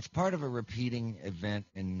 It's part of a repeating event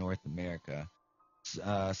in North America.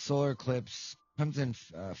 Solar eclipse comes in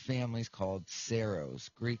families called seros,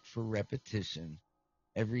 Greek for repetition,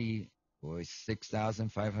 every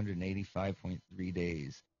 6,585.3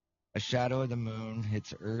 days. A shadow of the moon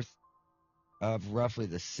hits Earth of roughly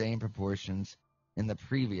the same proportions in the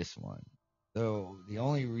previous one. So the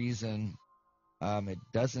only reason it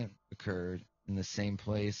doesn't occur in the same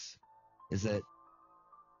place is that,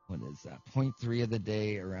 what is that, 0.3 of the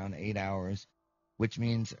day around 8 hours, which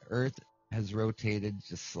means Earth has rotated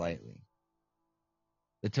just slightly.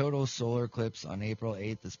 The total solar eclipse on April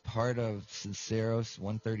 8th is part of Sinceros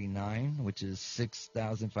 139, which is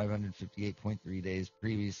 6,558.3 days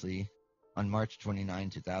previously on March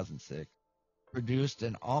 29, 2006. Produced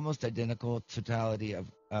an almost identical totality of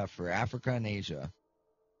for Africa and Asia.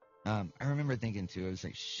 I remember thinking too, I was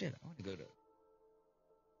like, shit, I want to go to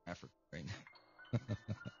Africa right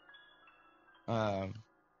now.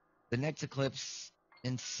 The next eclipse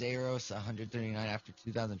in Saros 139 after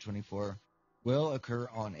 2024 will occur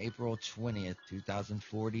on April 20th,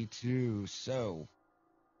 2042. So,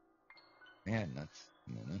 man, that's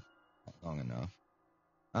a minute, not long enough.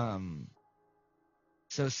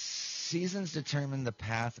 So seasons determine the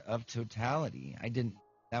path of totality.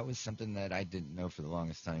 That was something that I didn't know for the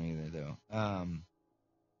longest time either, though.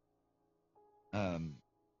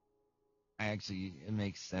 It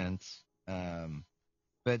makes sense.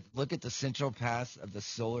 But look at the central paths of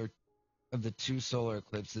the two solar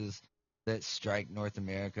eclipses that strike North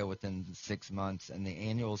America within 6 months, and the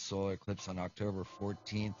annual solar eclipse on October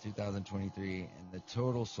 14th, 2023, and the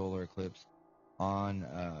total solar eclipse on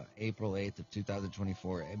April 8th of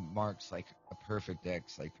 2024. It marks like a perfect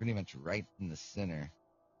X, like pretty much right in the center.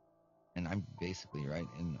 And I'm basically right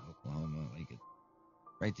in Oklahoma, like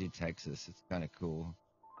right through Texas. It's kind of cool.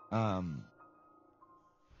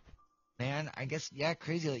 Man, I guess, yeah,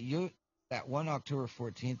 crazy. Like that one October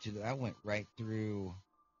 14th, that went right through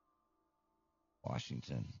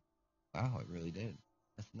Washington. Wow, it really did.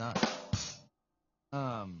 That's nuts.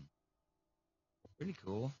 Pretty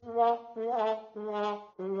cool. That's,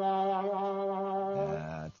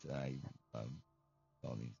 I love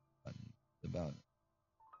all these buttons about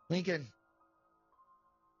Lincoln.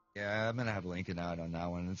 Yeah, I'm gonna have Lincoln out on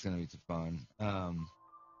that one. It's gonna be fun.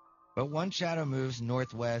 But one shadow moves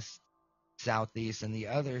northwest, southeast, and the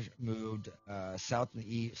other moved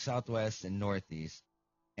southwest, and northeast.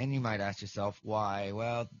 And you might ask yourself why.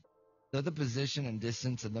 Well, though the position and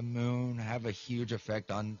distance of the moon have a huge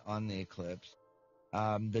effect on the eclipse,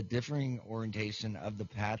 the differing orientation of the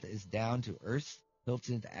path is down to Earth's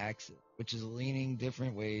tilted axis, which is leaning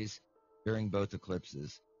different ways during both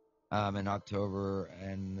eclipses. In October,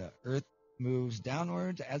 and the Earth moves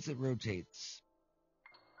downwards as it rotates.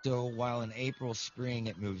 So while in April, spring,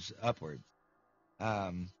 it moves upwards.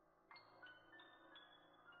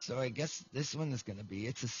 So I guess this one is going to be,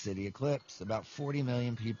 it's a city eclipse. About 40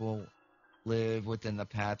 million people live within the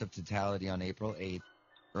path of totality on April 8th.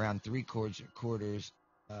 Around three-quarters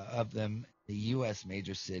of them, the U.S.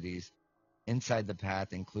 major cities inside the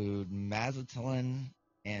path include Mazatlan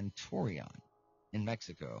and Torreon in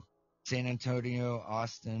Mexico, San Antonio,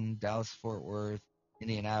 Austin, Dallas-Fort Worth,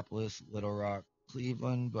 Indianapolis, Little Rock,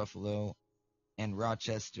 Cleveland, Buffalo, and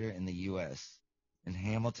Rochester in the U.S., and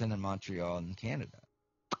Hamilton and Montreal in Canada.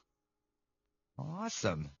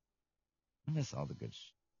 Awesome. I miss all the good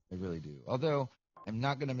I really do. Although, I'm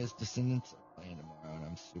not going to miss Descendants of Land tomorrow, and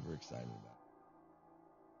I'm super excited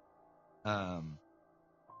about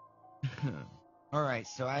it. All right,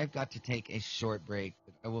 so I've got to take a short break,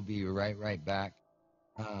 but I will be right back.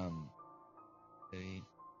 Okay.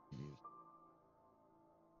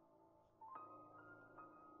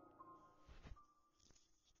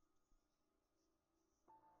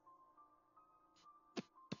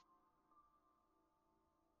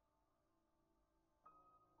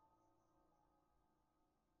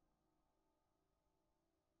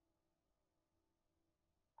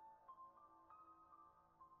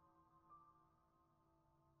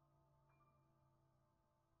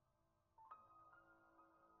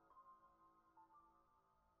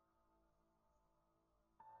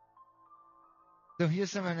 So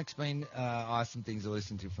here's some unexplained awesome things to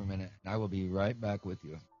listen to for a minute, and I will be right back with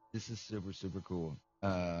you. This is super, super cool.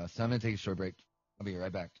 So I'm going to take a short break. I'll be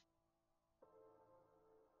right back.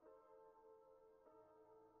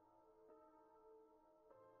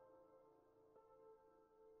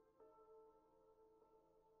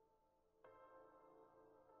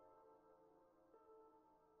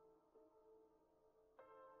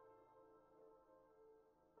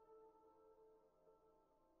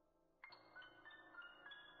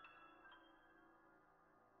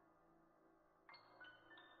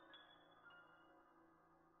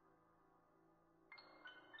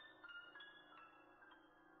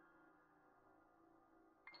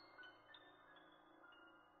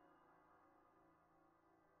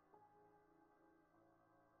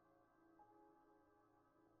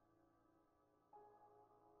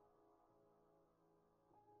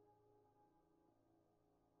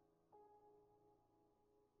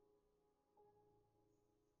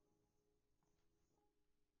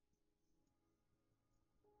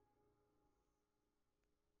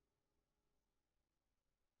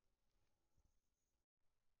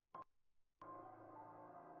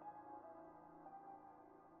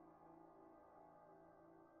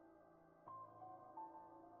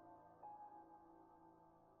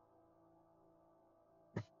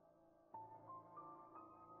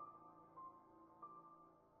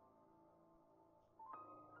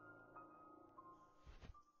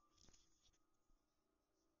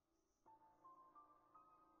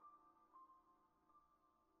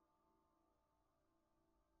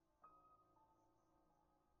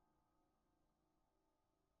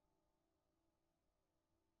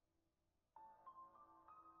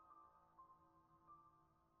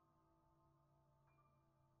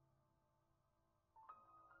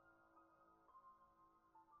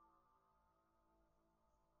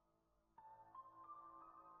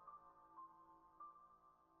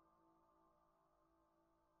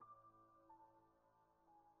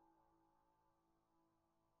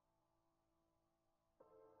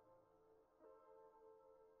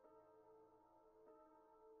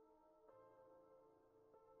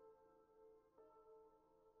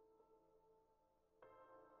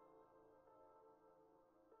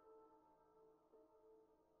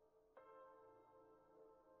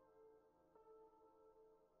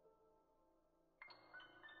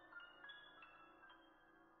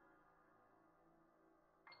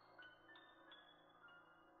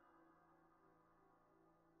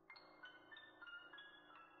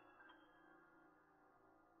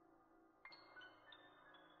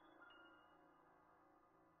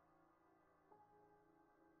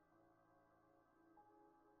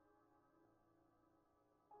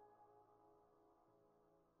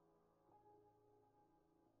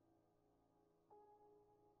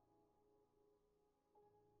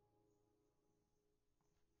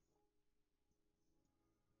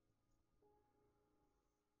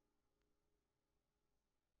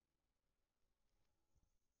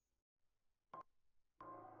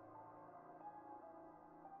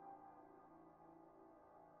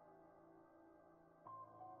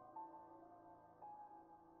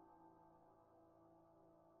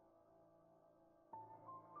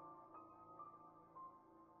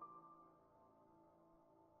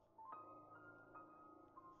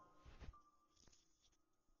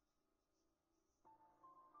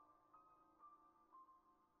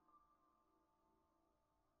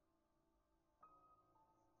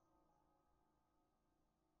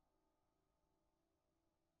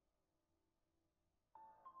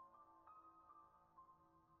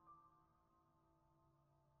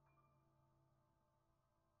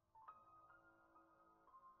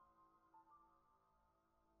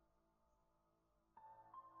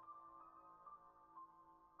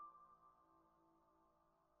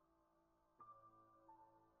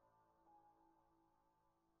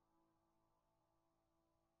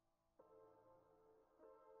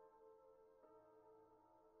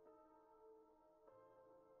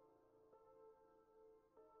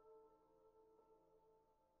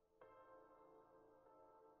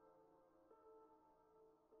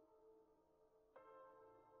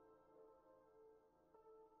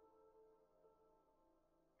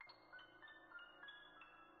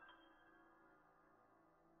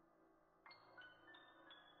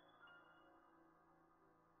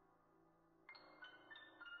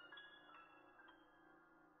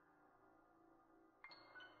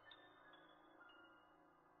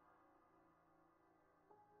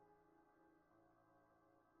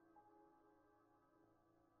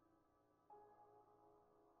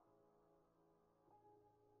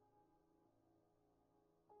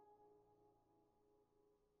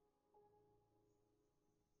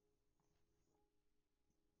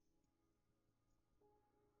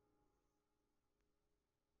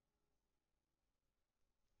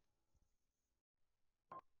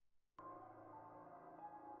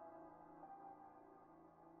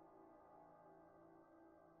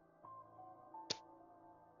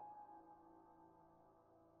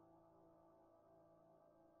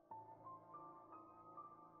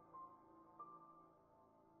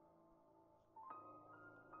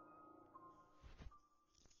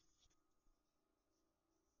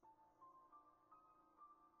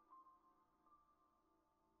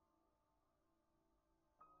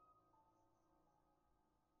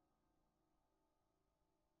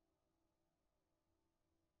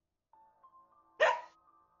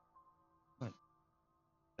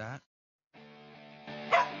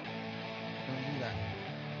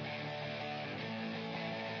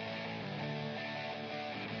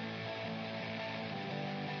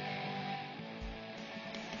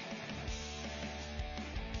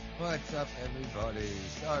 What's up, everybody?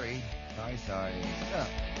 Sorry. Oh,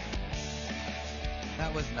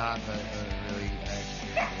 that was not a really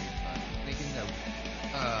actually great fun. Thinking of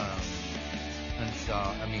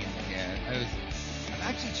unsolved. I mean, yeah, I'm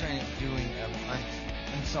actually trying to doing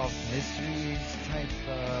unsolved mysteries type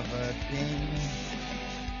of thing.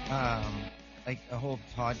 Like a whole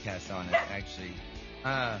podcast on it, actually.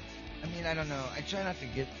 I mean, I don't know. I try not to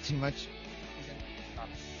get too much.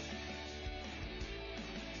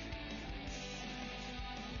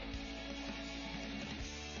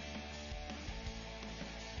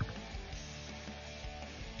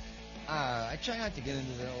 I try not to get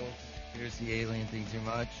into the whole conspiracy alien thing too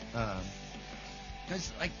much.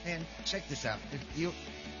 Cause like, man, check this out. If you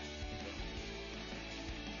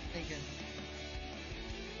thinking,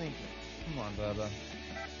 come on, Bubba.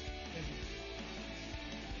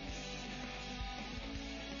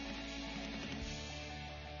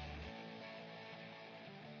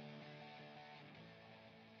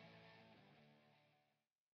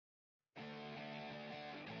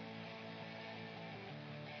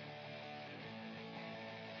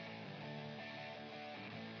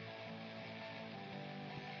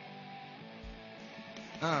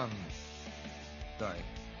 Um, sorry,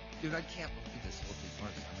 dude, I can't believe this whole thing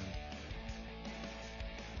works.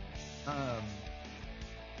 Um,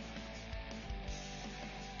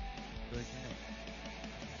 really can't.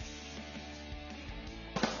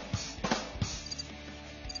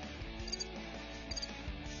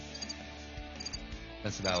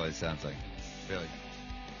 That's about what it sounds like. Really.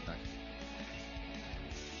 Nice.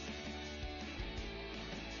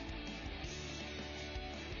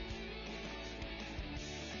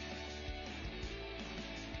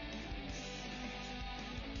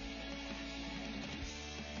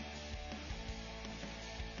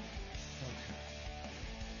 Okay.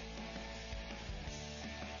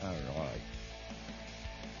 All right.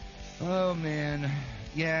 Oh man,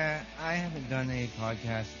 yeah, I haven't done a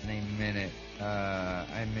podcast in a minute.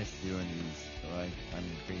 I miss doing these. Like, I'm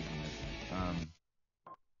crazy missing.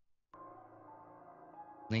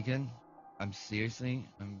 Lincoln,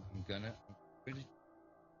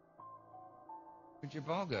 where'd your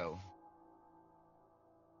ball go?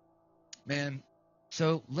 Man,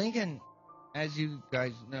 so Lincoln, as you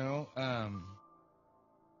guys know,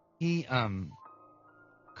 he,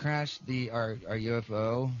 crashed our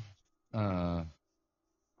UFO, uh,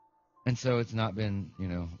 and so it's not been,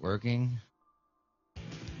 working.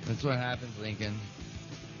 That's what happens, Lincoln.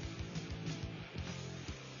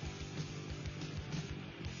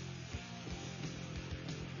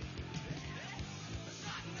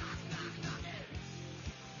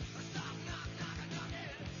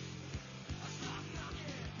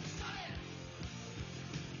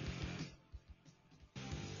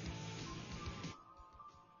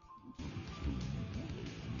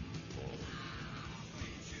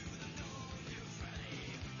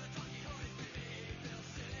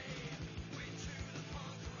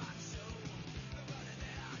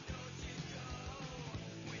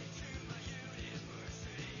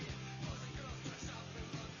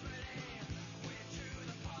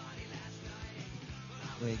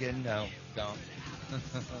 Lincoln, no, don't.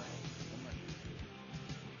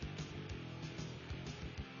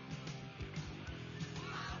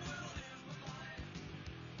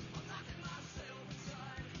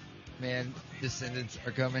 Man, Descendants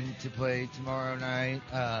are coming to play tomorrow night.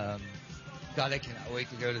 God, I cannot wait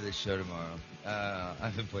to go to this show tomorrow.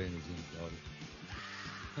 I've been playing the game all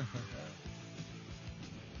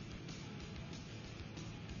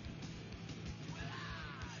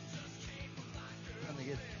Let me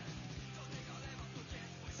get.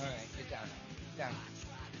 All right, get down. Down.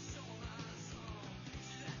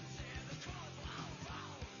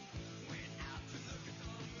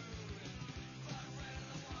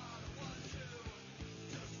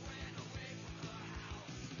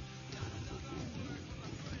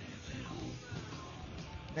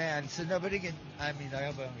 Man, so nobody can. I mean, I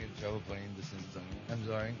hope I don't get in trouble playing Descendants on here. I'm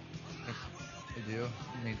sorry. I do.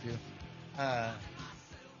 Me too.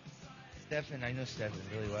 Stefan, I know Stefan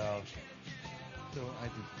really well, so I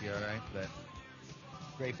think it'll be all right. But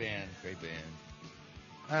great band, great band.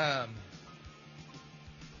 Um.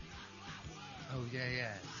 Oh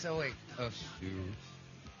yeah. So wait. Oh shoot.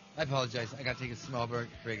 I apologize. I gotta take a small break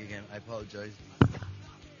again. I apologize.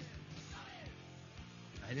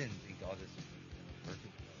 I didn't think all this was perfect.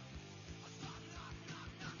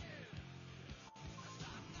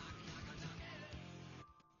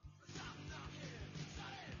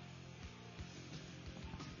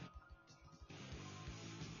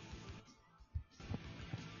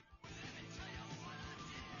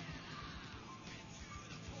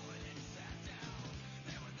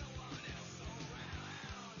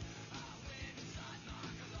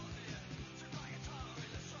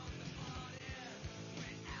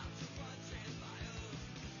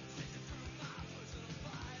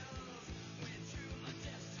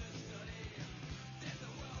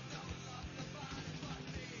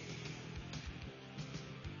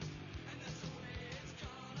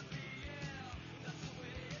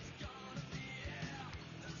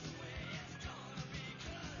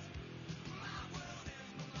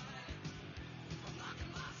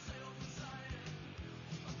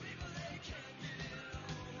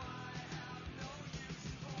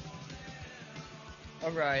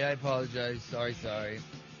 All right, I apologize. Sorry.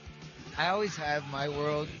 I always have my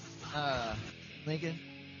world. Lincoln,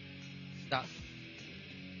 stop.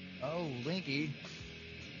 Oh, Linky.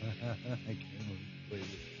 I can't believe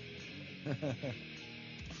it.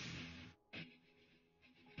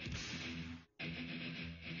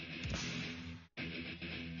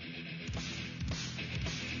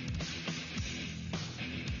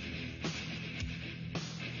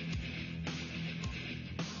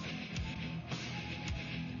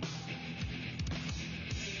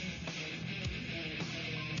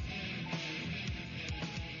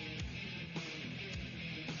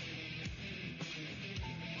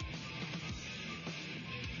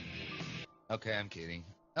 Okay, I'm kidding.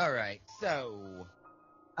 All right,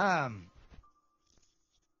 um,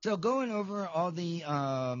 so going over all the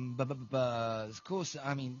cool.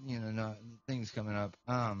 I mean, no, things coming up.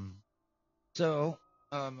 So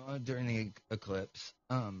during the eclipse,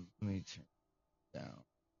 let me turn it down.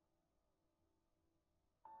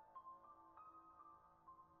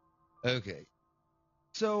 Okay,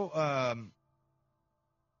 so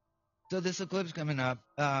so this eclipse coming up,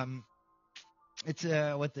 it's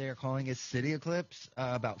what they're calling a city eclipse.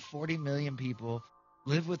 About 40 million people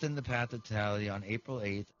live within the path of totality on April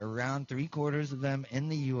 8th. Around three-quarters of them in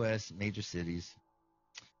the U.S. major cities.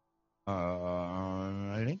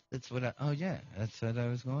 I think that's what oh yeah, that's what I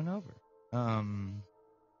was going over. Um,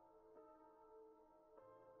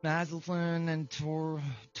 Mazatlan and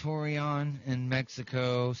Torreon in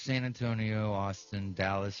Mexico, San Antonio, Austin,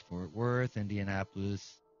 Dallas, Fort Worth,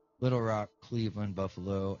 Indianapolis, Little Rock, Cleveland,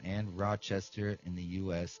 Buffalo, and Rochester in the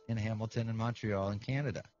U.S., and Hamilton and Montreal in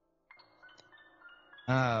Canada.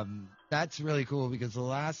 That's really cool because the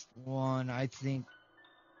last one, I think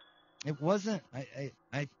it wasn't. I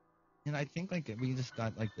think like we just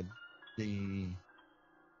got like the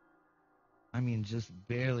I mean, just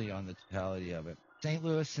barely on the totality of it. St.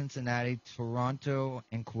 Louis, Cincinnati, Toronto,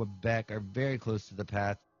 and Quebec are very close to the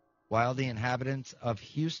path, while the inhabitants of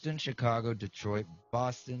Houston, Chicago, Detroit,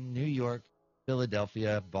 Boston, New York,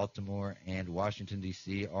 Philadelphia, Baltimore, and Washington,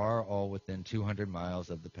 D.C. are all within 200 miles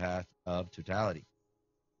of the path of totality.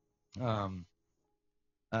 Um,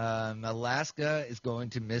 Alaska is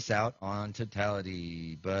going to miss out on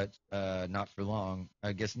totality, but not for long.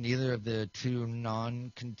 I guess neither of the two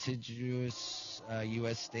non-contiguous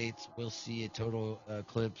U.S. states will see a total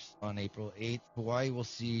eclipse on April 8th. Hawaii will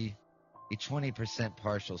see a 20%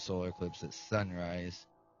 partial solar eclipse at sunrise.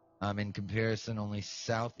 In comparison, only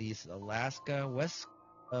southeast Alaska, west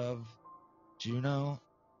of Juneau,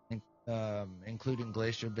 including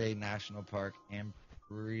Glacier Bay National Park and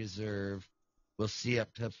Reserve, will see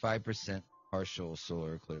up to 5% partial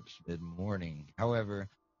solar eclipse mid-morning. However,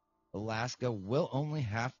 Alaska will only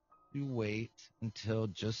have to wait until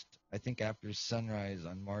just, I think, after sunrise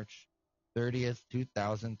on March 30th,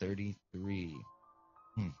 2033.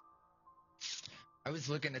 I was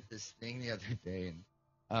looking at this thing the other day, and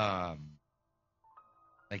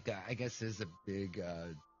like I guess there's a big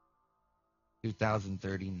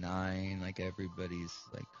 2039. Like everybody's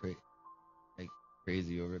like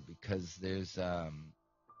crazy over it because there's a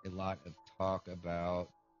lot of talk about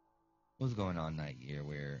what's going on that year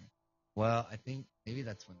where, well, I think maybe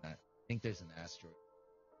that's when I think there's an asteroid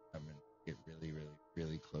coming to get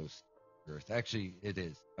really close to Earth. Actually, it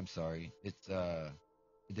is. I'm sorry. It's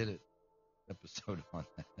we did an episode on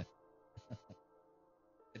that.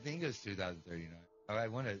 I think it was 2039. I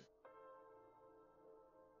want to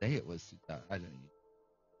say it was 2000. I don't know.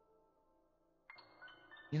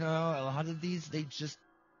 You know, a lot of these they just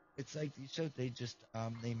it's like these shows they just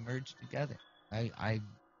they merge together. I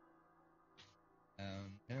you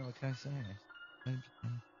know what can I say?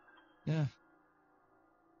 Yeah.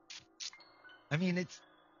 I mean it's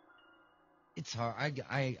hard.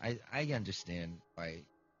 I understand why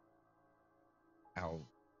how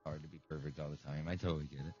hard to be perfect all the time. I totally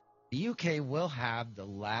get it. The UK will have the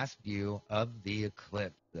last view of the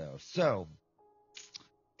eclipse though. So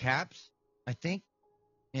Caps, I think,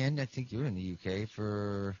 and I think you're in the UK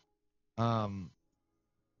for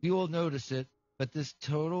you will notice it, but this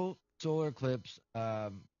total solar eclipse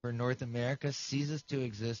for North America ceases to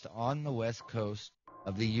exist on the west coast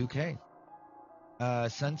of the UK.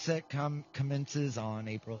 Sunset commences on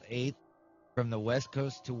April 8th from the west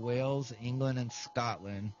coast to Wales, England, and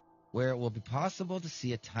Scotland, where it will be possible to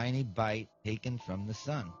see a tiny bite taken from the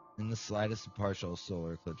sun in the slightest of partial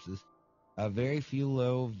solar eclipses. A very few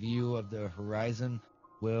low view of the horizon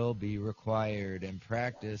will be required in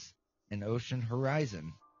practice an ocean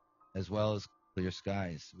horizon as well as clear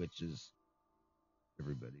skies, which is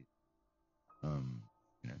everybody. Um,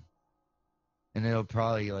 you know. And it'll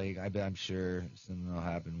probably like I'm sure something will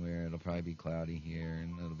happen where it'll probably be cloudy here,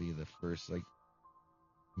 and it'll be the first like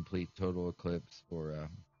complete total eclipse for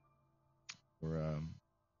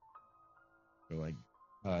for like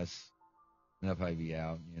us, and I'll probably be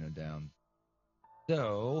out, down.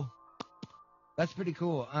 So that's pretty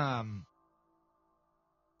cool.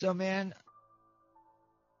 So man,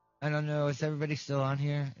 I don't know. Is everybody still on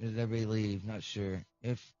here? Or did everybody leave? Not sure.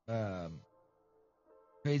 If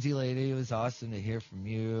Crazy Lady, it was awesome to hear from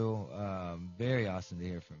you. Very awesome to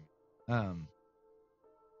hear from you.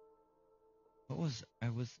 What was I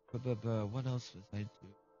was what else was I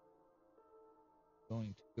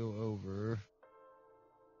going to go over?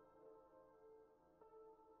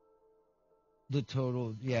 The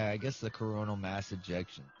total, yeah, I guess the coronal mass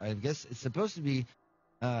ejection. I guess it's supposed to be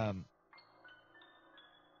um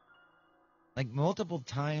like multiple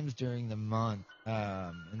times during the month,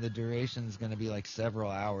 and the duration is going to be like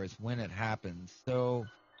several hours when it happens. So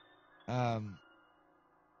um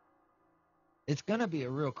it's going to be a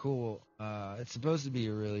real cool, it's supposed to be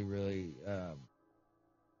a really really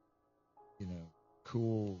you know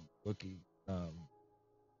cool looking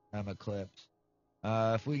eclipse.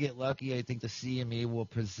 If we get lucky, I think the CME will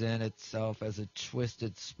present itself as a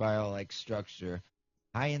twisted spiral-like structure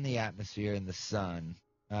high in the atmosphere in the sun.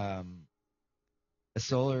 Um,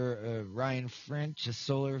 Ryan French, a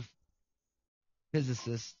solar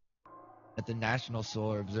physicist at the National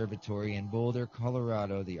Solar Observatory in Boulder,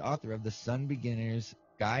 Colorado, the author of The Sun Beginner's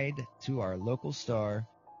Guide to Our Local Star,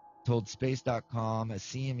 told Space.com a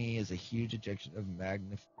CME is a huge ejection of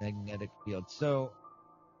magnetic field. So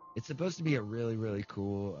it's supposed to be a really, really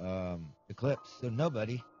cool eclipse. So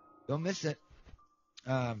nobody, don't miss it.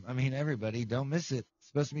 I mean, everybody, don't miss it. It's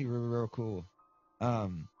supposed to be real, real cool.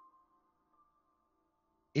 Um,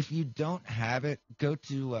 if you don't have it, go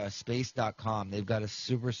to space.com. They've got a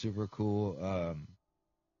super, super cool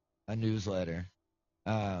a newsletter.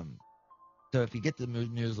 Um, so if you get the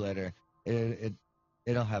newsletter,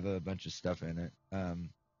 it'll have a bunch of stuff in it.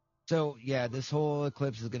 So yeah, this whole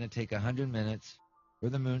eclipse is going to take 100 minutes for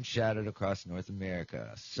the moon shadowed across North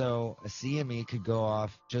America. So a CME could go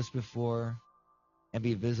off just before and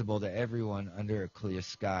be visible to everyone under a clear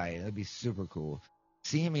sky. That'd be super cool.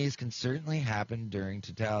 CMEs can certainly happen during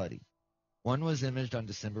totality. One was imaged on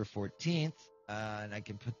December 14th, and I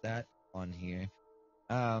can put that on here.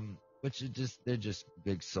 Which is they're just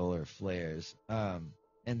big solar flares.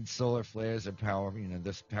 And solar flares are powerful,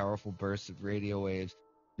 this powerful bursts of radio waves,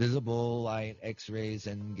 visible light, X-rays,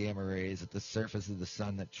 and gamma rays at the surface of the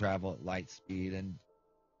sun that travel at light speed, and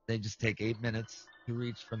they just take 8 minutes to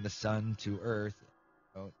reach from the sun to Earth.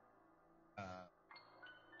 So, uh,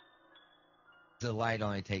 the light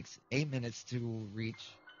only takes 8 minutes to reach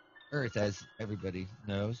Earth, as everybody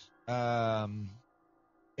knows.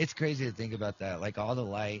 It's crazy to think about that. Like all the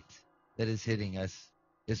light that is hitting us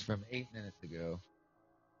is from 8 minutes ago.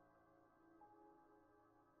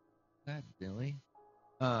 God, Billy.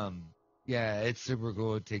 Um, yeah, it's super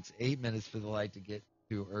cool. It takes 8 minutes for the light to get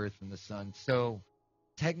to Earth from the sun. So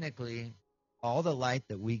technically, all the light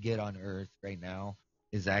that we get on Earth right now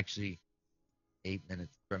is actually 8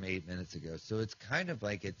 minutes ago. So it's kind of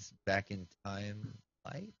like it's back in time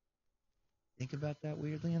light. Think about that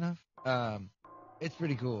weirdly enough. It's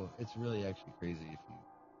pretty cool. It's really actually crazy if you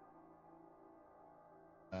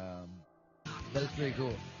but it's pretty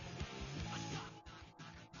cool.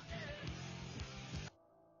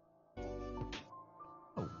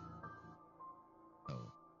 Oh, oh.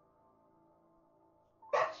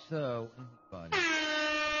 So fun.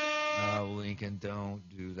 No, Lincoln, don't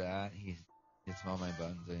do that. He hits all my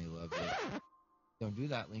buttons and he loves it. Don't do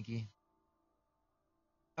that, Linky.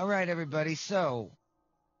 All right, everybody. So,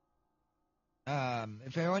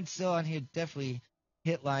 if everyone's still on here, definitely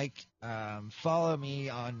hit like. Follow me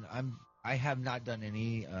on. I have not done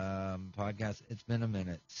any podcasts. It's been a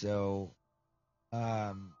minute. So,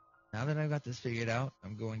 now that I've got this figured out,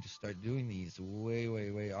 I'm going to start doing these way, way,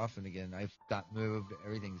 way often again. I've got moved.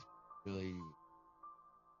 Everything's really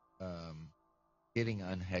getting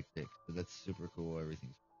unhectic. So that's super cool.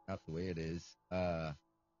 Everything's out the way it is.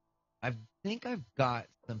 I think I've got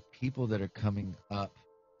some people that are coming up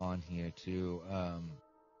on here too,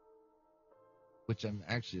 which I'm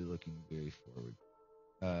actually looking very forward.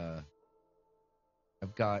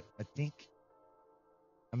 I've got. I think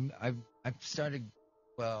I've started.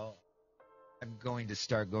 Well, I'm going to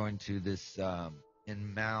start going to this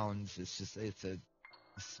in Mounds. It's a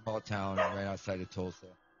small town right outside of Tulsa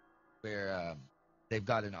where they've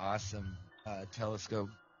got an awesome telescope,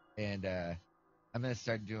 and I'm gonna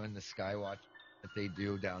start doing the skywatch that they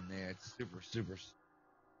do down there. It's super super.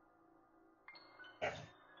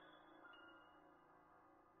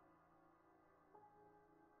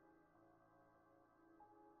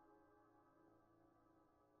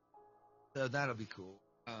 So that'll be cool.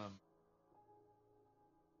 That'll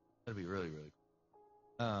be really, really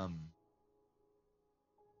cool.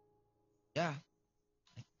 Yeah,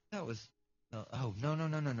 that was. Oh, no, no,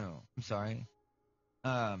 no, no, no. I'm sorry.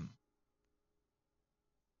 Um,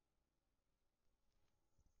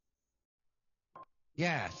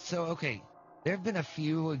 yeah. So okay, there have been a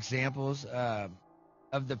few examples of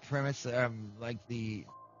the premise, like the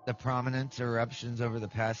prominent eruptions over the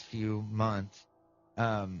past few months,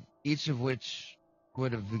 each of which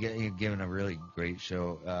would have given a really great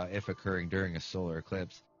show if occurring during a solar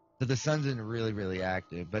eclipse. So the sun's been really, really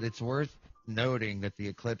active, but it's worth noting that the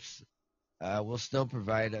eclipse will still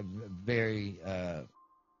provide very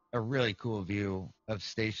a really cool view of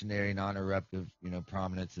stationary, non-eruptive,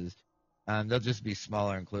 prominences. They'll just be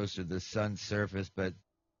smaller and closer to the sun's surface, but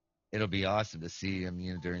it'll be awesome to see them,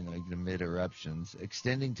 during like the mid eruptions,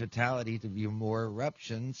 extending totality to view more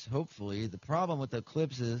eruptions. Hopefully, the problem with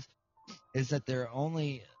eclipses is that they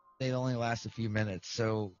only last a few minutes,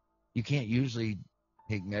 so you can't usually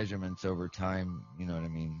take measurements over time. You know what I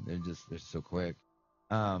mean? They're so quick.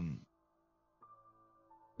 Um,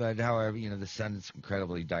 but however, the sun is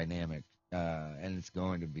incredibly dynamic, and it's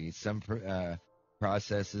going to be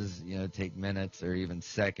processes, take minutes or even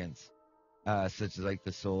seconds, such as like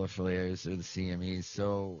the solar flares or the CMEs.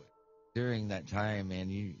 So during that time, man,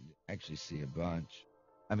 you actually see a bunch.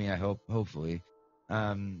 I mean, hopefully.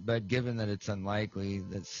 But given that it's unlikely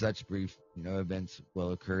that such brief, events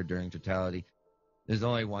will occur during totality, there's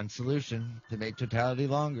only one solution to make totality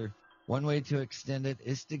longer. One way to extend it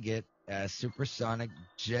is to get a supersonic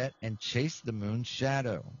jet and chase the moon's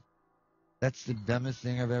shadow. That's the dumbest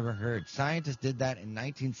thing I've ever heard. Scientists did that in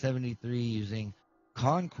 1973 using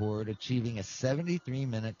Concorde, achieving a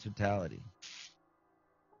 73-minute totality.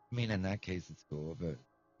 I mean, in that case, it's cool, but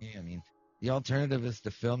yeah, I mean, the alternative is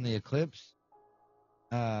to film the eclipse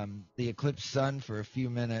sun for a few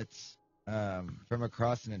minutes from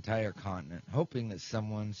across an entire continent, hoping that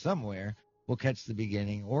someone somewhere will catch the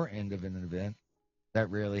beginning or end of an event. That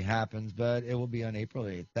rarely happens, but it will be on April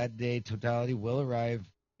 8th. That day, totality will arrive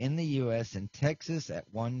in the U.S. and Texas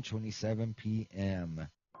at 1:27 p.m.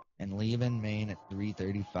 and leave in Maine at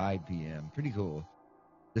 3:35 p.m. Pretty cool.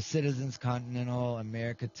 The Citizens Continental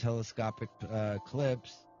America Telescopic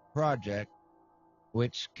Eclipse Project,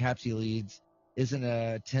 which CAPSI leads, is an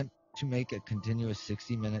attempt to make a continuous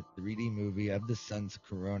 60-minute 3D movie of the sun's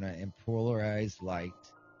corona in polarized light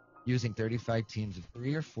using 35 teams of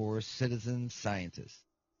 3 or 4 citizen scientists.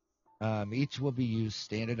 Each will be used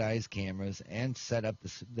standardized cameras and set up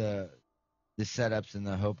the setups in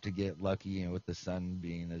the hope to get lucky, with the sun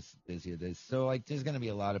being as busy as it is. So like, there's gonna be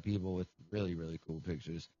a lot of people with really, really cool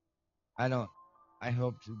pictures. I don't. I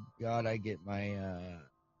hope to God I get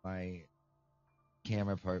my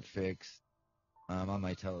camera part fixed on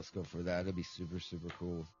my telescope for that. It'd be super, super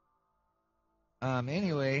cool.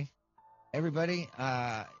 Anyway, everybody,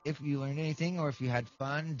 if you learned anything or if you had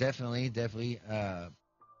fun, definitely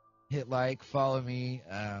hit like, follow me.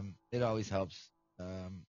 It always helps.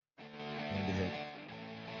 And to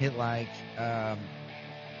hit like. And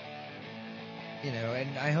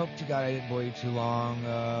I hope to God I didn't bore you too long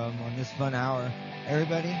on this fun hour.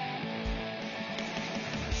 Everybody,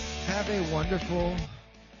 have a wonderful,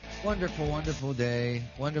 wonderful, wonderful day,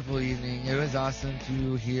 wonderful evening. It was awesome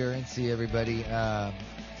to hear and see everybody.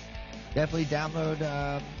 Definitely download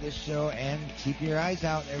this show and keep your eyes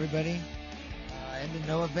out, everybody. And to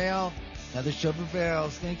no avail, another show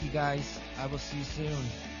prevails. Thank you, guys. I will see you soon.